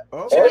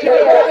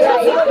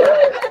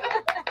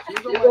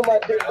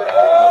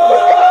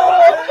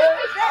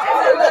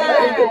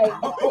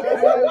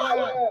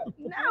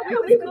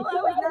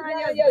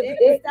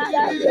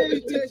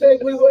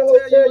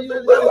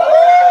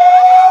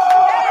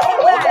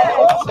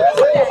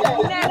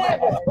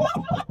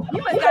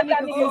 You must got me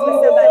confused with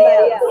somebody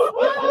else.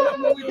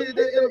 We did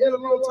that interview a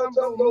long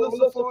time ago.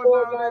 Melissa Ford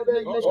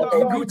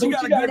Gucci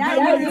got a good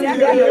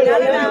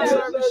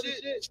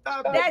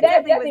Stop that.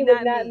 That definitely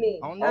was not me.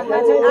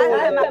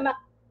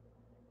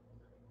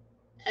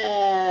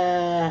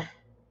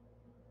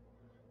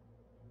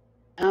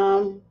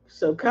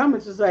 So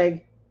comments was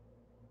like,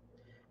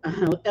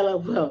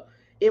 LOL.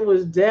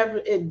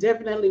 It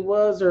definitely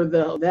was, or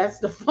though. That's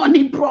the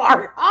funny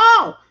part.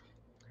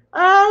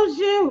 Oh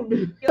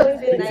shoot.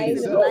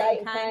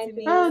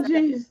 Oh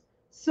jeez.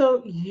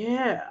 So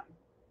yeah.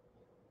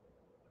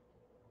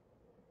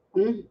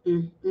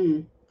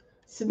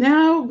 So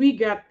now we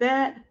got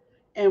that,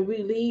 and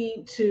we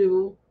lead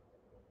to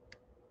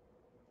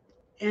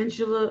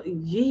Angela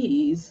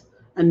Yee's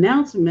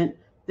announcement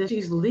that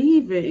she's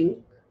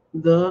leaving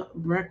the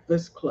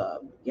Breakfast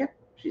Club. Yep,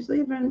 she's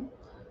leaving.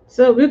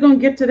 So we're going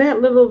to get to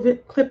that little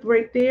clip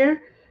right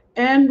there,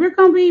 and we're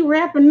going to be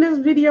wrapping this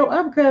video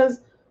up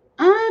because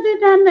I did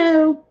not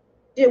know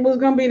it was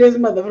going to be this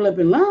mother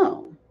flipping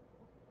long.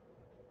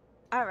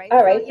 All right.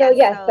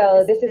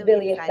 So this is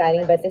really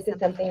exciting, but this is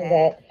something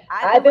that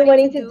I've been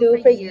wanting to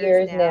do for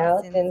years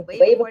now, since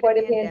way before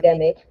the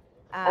pandemic.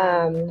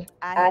 I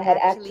had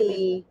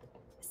actually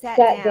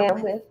sat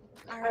down with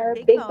our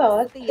big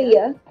boss,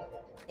 Thea,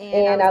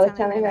 and I was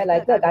telling her,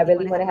 like, look, I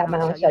really want to have my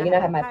own show. I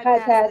have my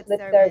podcast,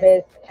 Lip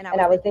Service, and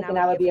I was thinking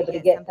I would be able to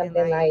get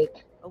something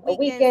like a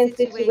weekend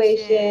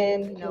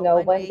situation,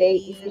 one day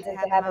ease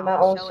into having my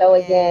own show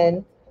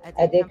again.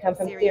 I did come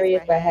from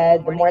Sirius, where I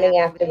had The Morning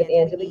After with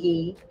Angela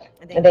Yee,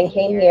 and then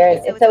came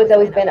here. And so it's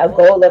always been a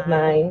goal of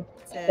mine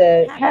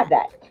to have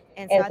that.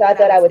 And so I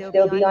thought I would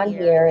still be on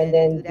here and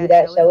then do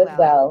that show as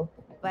well.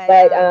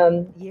 But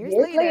years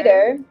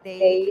later,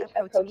 they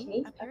approached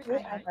me up here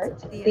at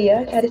iHeart.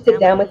 Thea had to sit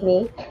down with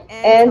me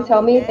and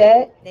told me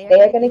that they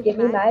are going to give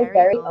me my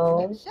very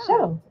own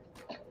show.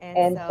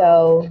 And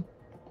so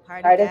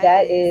part of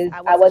that is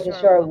I wasn't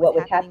sure what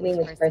was happening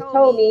when she first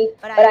told me,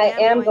 but I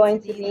am going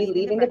to be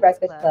leaving the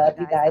Breakfast Club.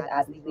 You guys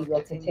obviously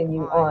will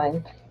continue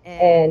on,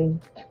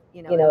 and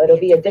it'll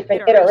be a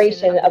different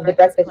iteration of the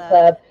Breakfast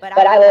Club, but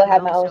I will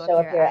have my own show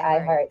up here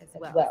at iHeart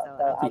as well.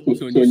 So I'll be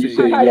So you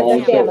say part your of the own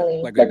show,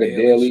 family. like a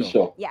daily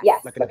show.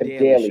 Yes, Like Like a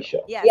daily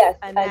show. yes,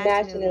 a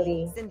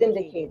nationally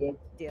syndicated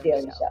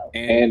daily show.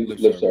 And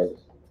lip service.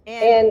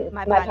 And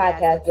my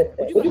podcast with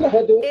Would this. you let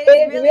her do it?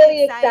 It is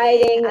really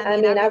exciting. I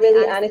mean, I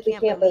really honestly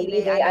can't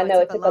believe it. I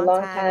know it took a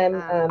long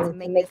time to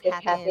make this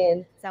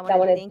happen. So I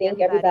want to thank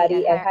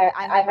everybody at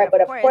iHeart.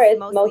 But of course,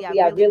 mostly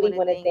I really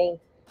want to thank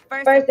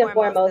first and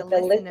foremost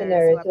the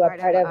listeners who are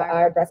part of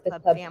our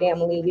Breakfast Club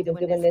family. We've been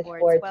doing this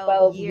for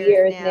 12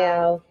 years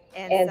now.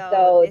 And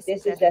so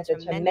this is just a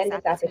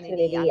tremendous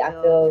opportunity. I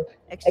feel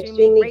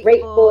extremely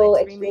grateful,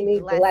 extremely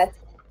blessed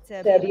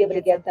to be able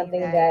to get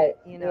something that,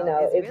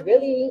 is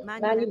really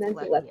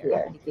monumental up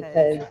here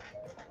because,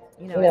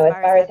 as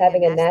far as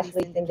having a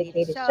nationally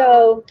syndicated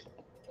show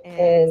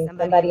and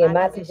somebody in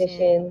my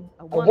position,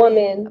 a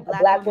woman, a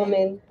Black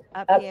woman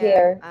up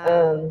here,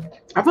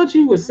 I thought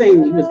you were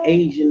saying you was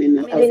Asian in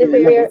the. I mean, it's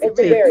a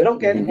rare,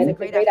 Okay. and it's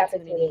a great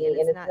opportunity,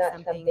 and it's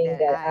not something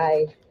that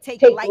I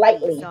take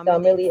lightly. So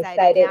I'm really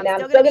excited. Now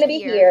I'm still going to be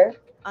here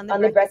on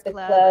the Breakfast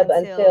Club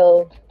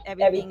until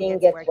everything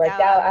gets worked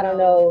out. I don't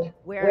know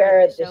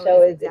where the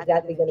show is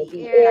exactly going to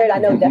be aired. I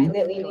know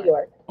definitely New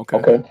York.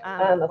 Okay.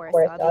 Of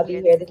course, I'll be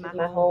here. This is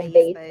my home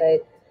base,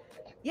 but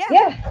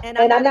yeah. And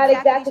I'm not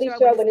exactly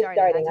sure when it's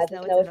starting. I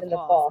just know it's in the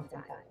fall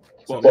sometime.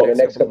 Well, the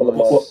next couple of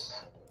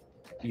months,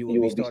 you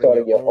will be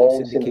starting your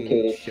own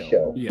syndicated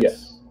show.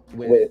 Yes.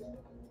 With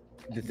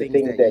the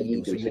things that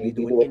you do. So you'll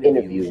be doing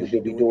interviews,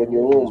 you'll be doing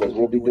your rumors,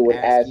 we'll be doing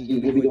Ask You,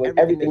 you'll be doing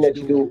everything that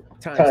you do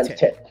times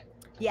 10.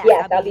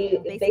 Yes, I'll be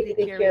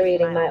basically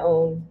curating my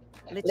own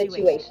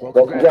situation.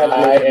 Well, congratulations.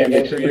 I am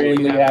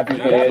extremely happy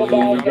for Angela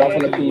Yee. Y'all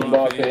can approve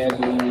boss for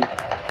Angela Yee.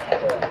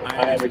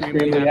 I am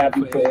extremely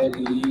happy for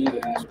Angela Yee,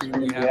 and I'm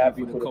extremely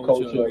happy for the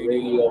culture of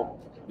radio.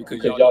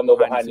 Because y'all know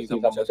behind the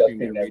scenes how much us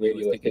being that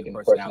radio is taking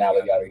the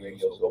personality out of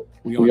radio. So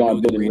we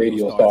aren't building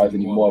radio stars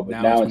anymore.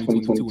 But now in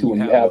 2022, when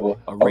you have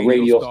a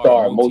radio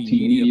star, a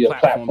multimedia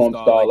platform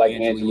star like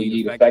Angela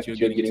Yee, the fact that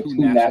you're getting 2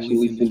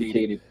 nationally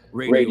syndicated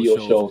radio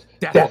shows,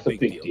 that's a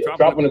big deal.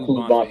 Dropping a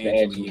clue bomb for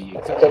Angela Yee.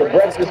 So the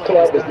Breakfast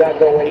Club is not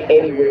going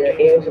anywhere.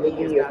 Angela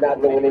Yee is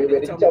not going anywhere.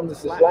 Did you tell me to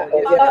slap?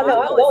 Oh,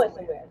 no, I'm going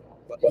somewhere.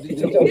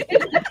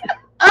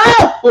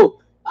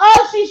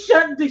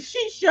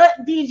 She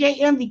shut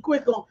DJ Envy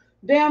quick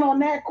down on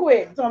that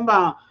quick. Talking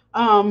about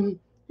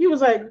he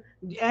was like,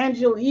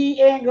 Angela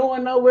Yee ain't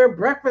going nowhere,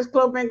 Breakfast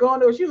Club ain't going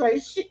nowhere. She was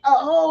like,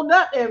 hold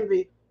up,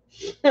 Envy.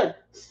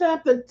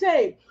 Stop the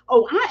tape.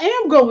 Oh,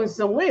 I am going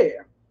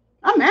somewhere.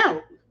 I'm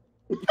out.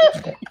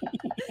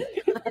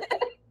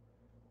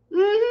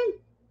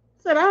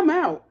 Said I'm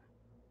out.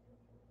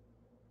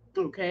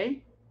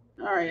 Okay.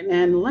 All right,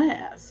 and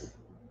last.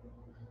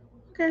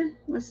 Okay,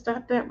 let's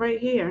stop that right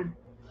here.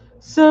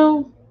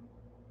 So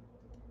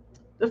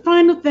the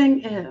final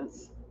thing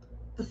is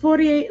the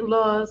 48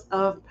 laws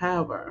of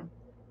power.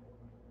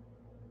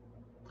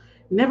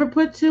 Never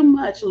put too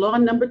much. Law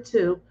number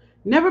 2.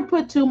 Never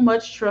put too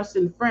much trust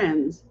in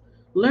friends.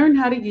 Learn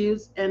how to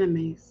use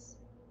enemies.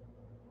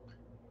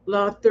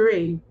 Law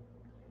 3.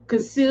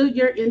 Conceal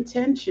your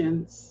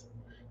intentions.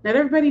 Not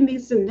everybody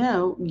needs to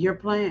know your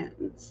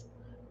plans.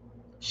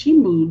 She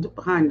moved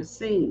behind the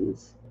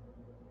scenes.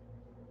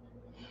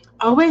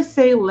 Always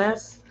say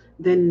less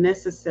than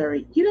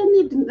necessary. You don't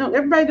need to know.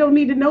 Everybody don't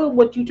need to know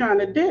what you're trying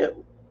to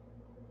do.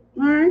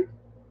 All right.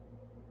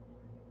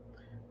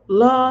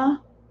 Law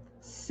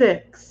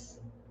 6.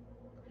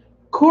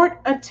 Court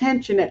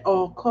attention at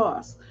all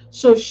costs.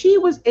 So she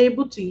was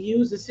able to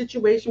use the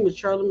situation with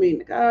Charlamagne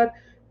the God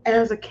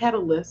as a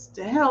catalyst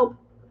to help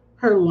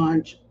her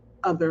launch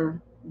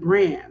other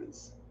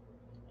brands.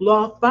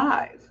 Law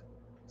 5.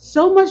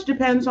 So much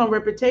depends on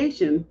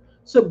reputation,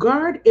 so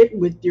guard it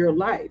with your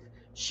life.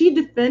 She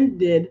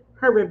defended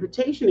her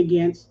reputation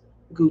against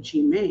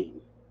Gucci Mane.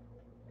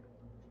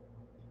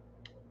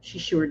 She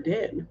sure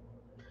did.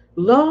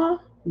 Law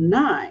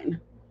 9.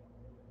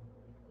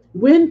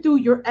 Win through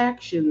your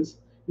actions,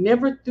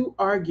 never through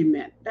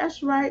argument.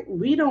 That's right.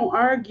 We don't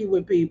argue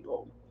with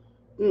people.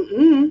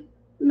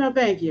 No,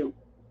 thank you.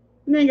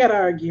 You ain't got to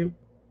argue.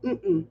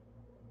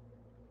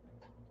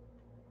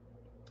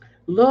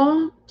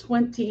 Law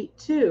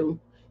 22.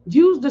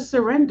 Use the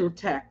surrender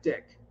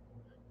tactic.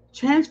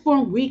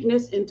 Transform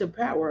weakness into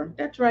power.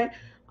 That's right.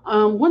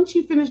 Once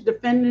she finished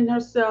defending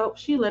herself,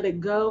 she let it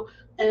go.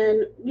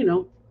 And,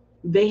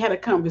 they had a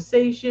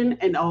conversation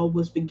and all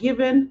was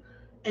forgiven.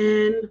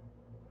 And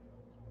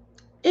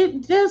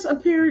it does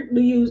appear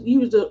to use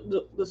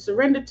the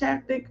surrender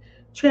tactic,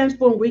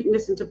 transform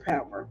weakness into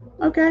power.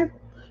 Okay?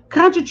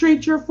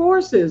 Concentrate your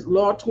forces.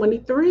 Law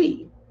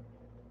 23.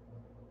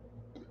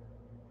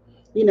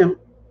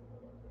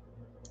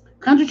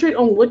 Concentrate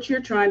on what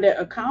you're trying to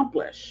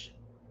accomplish.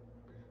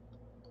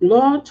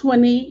 Law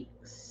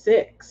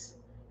 26.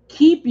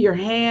 Keep your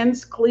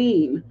hands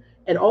clean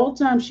At all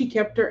times, she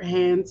kept her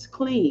hands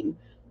clean.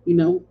 You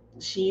know,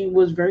 she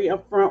was very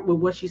upfront with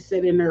what she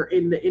said in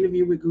the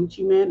interview with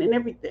Gucci Man and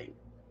everything.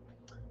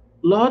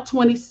 Law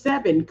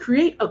 27,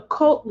 create a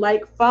cult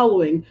like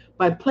following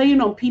by playing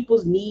on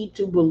people's need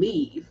to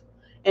believe.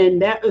 And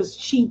that is,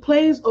 she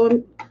creates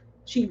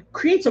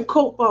a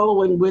cult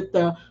following with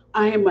the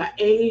I am an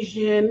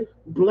Asian,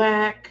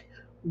 black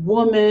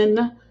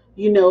woman,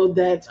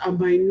 that's a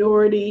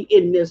minority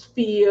in this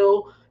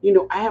field.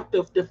 I have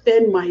to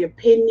defend my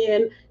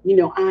opinion.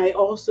 I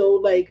also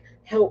like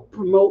help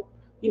promote,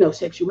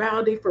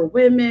 sexuality for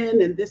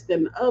women and this,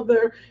 and the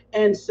other.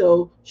 And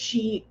so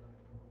she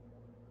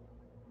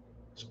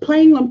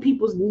playing on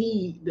people's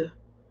need,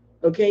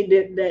 okay,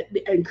 that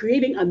and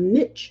creating a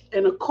niche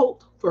and a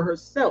cult for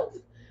herself,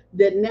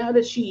 that now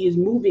that she is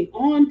moving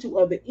on to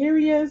other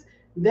areas,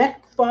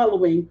 that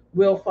following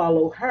will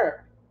follow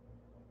her.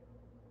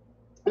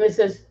 And it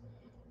says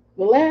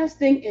the last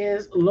thing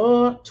is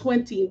law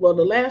 20. Well,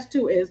 the last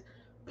two is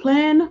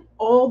plan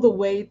all the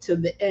way to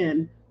the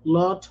end,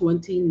 law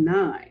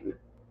 29.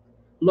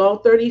 Law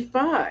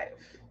 35,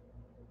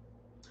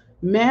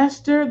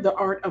 master the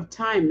art of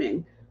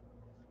timing.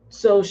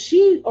 So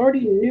she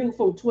already knew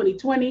from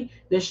 2020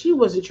 that she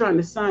wasn't trying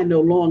to sign no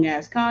long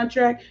ass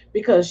contract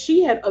because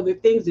she had other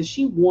things that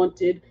she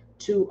wanted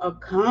to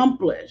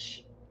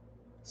accomplish.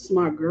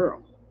 Smart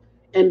girl.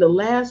 And the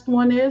last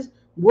one is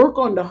work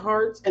on the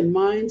hearts and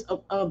minds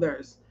of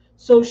others.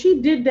 So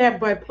she did that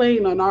by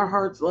playing on our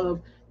hearts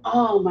of,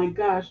 oh my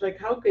gosh, like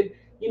how could,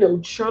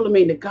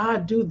 Charlamagne, the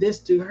God do this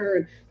to her,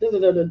 and da, da,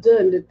 da, da, da,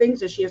 and the things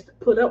that she has to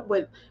put up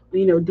with,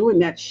 doing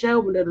that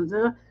show, da, da,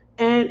 da.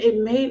 And it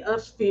made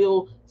us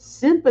feel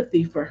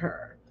sympathy for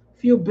her,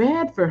 feel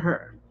bad for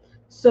her.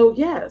 So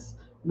yes,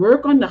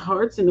 work on the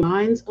hearts and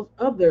minds of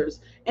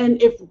others.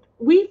 And if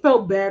we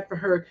felt bad for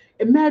her,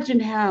 imagine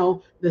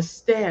how the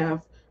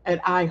staff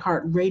at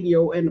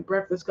iHeartRadio and the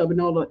Breakfast Club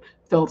and all that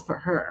felt for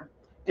her.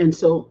 And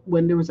so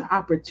when there was an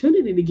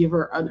opportunity to give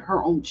her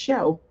her own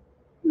show,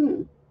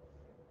 hmm,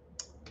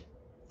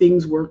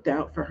 things worked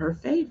out for her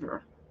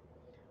favor.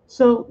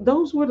 So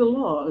those were the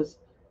laws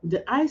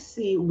that I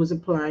see was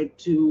applied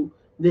to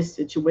this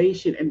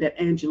situation and that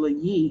Angela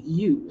Yee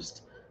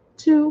used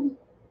to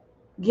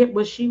get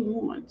what she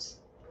wants.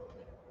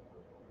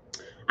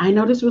 I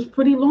know this was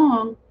pretty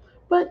long,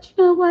 but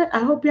you know what? I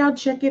hope y'all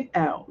check it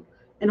out.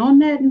 And on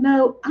that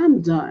note,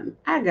 I'm done.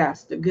 I got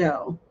to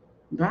go.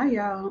 Bye,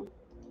 y'all.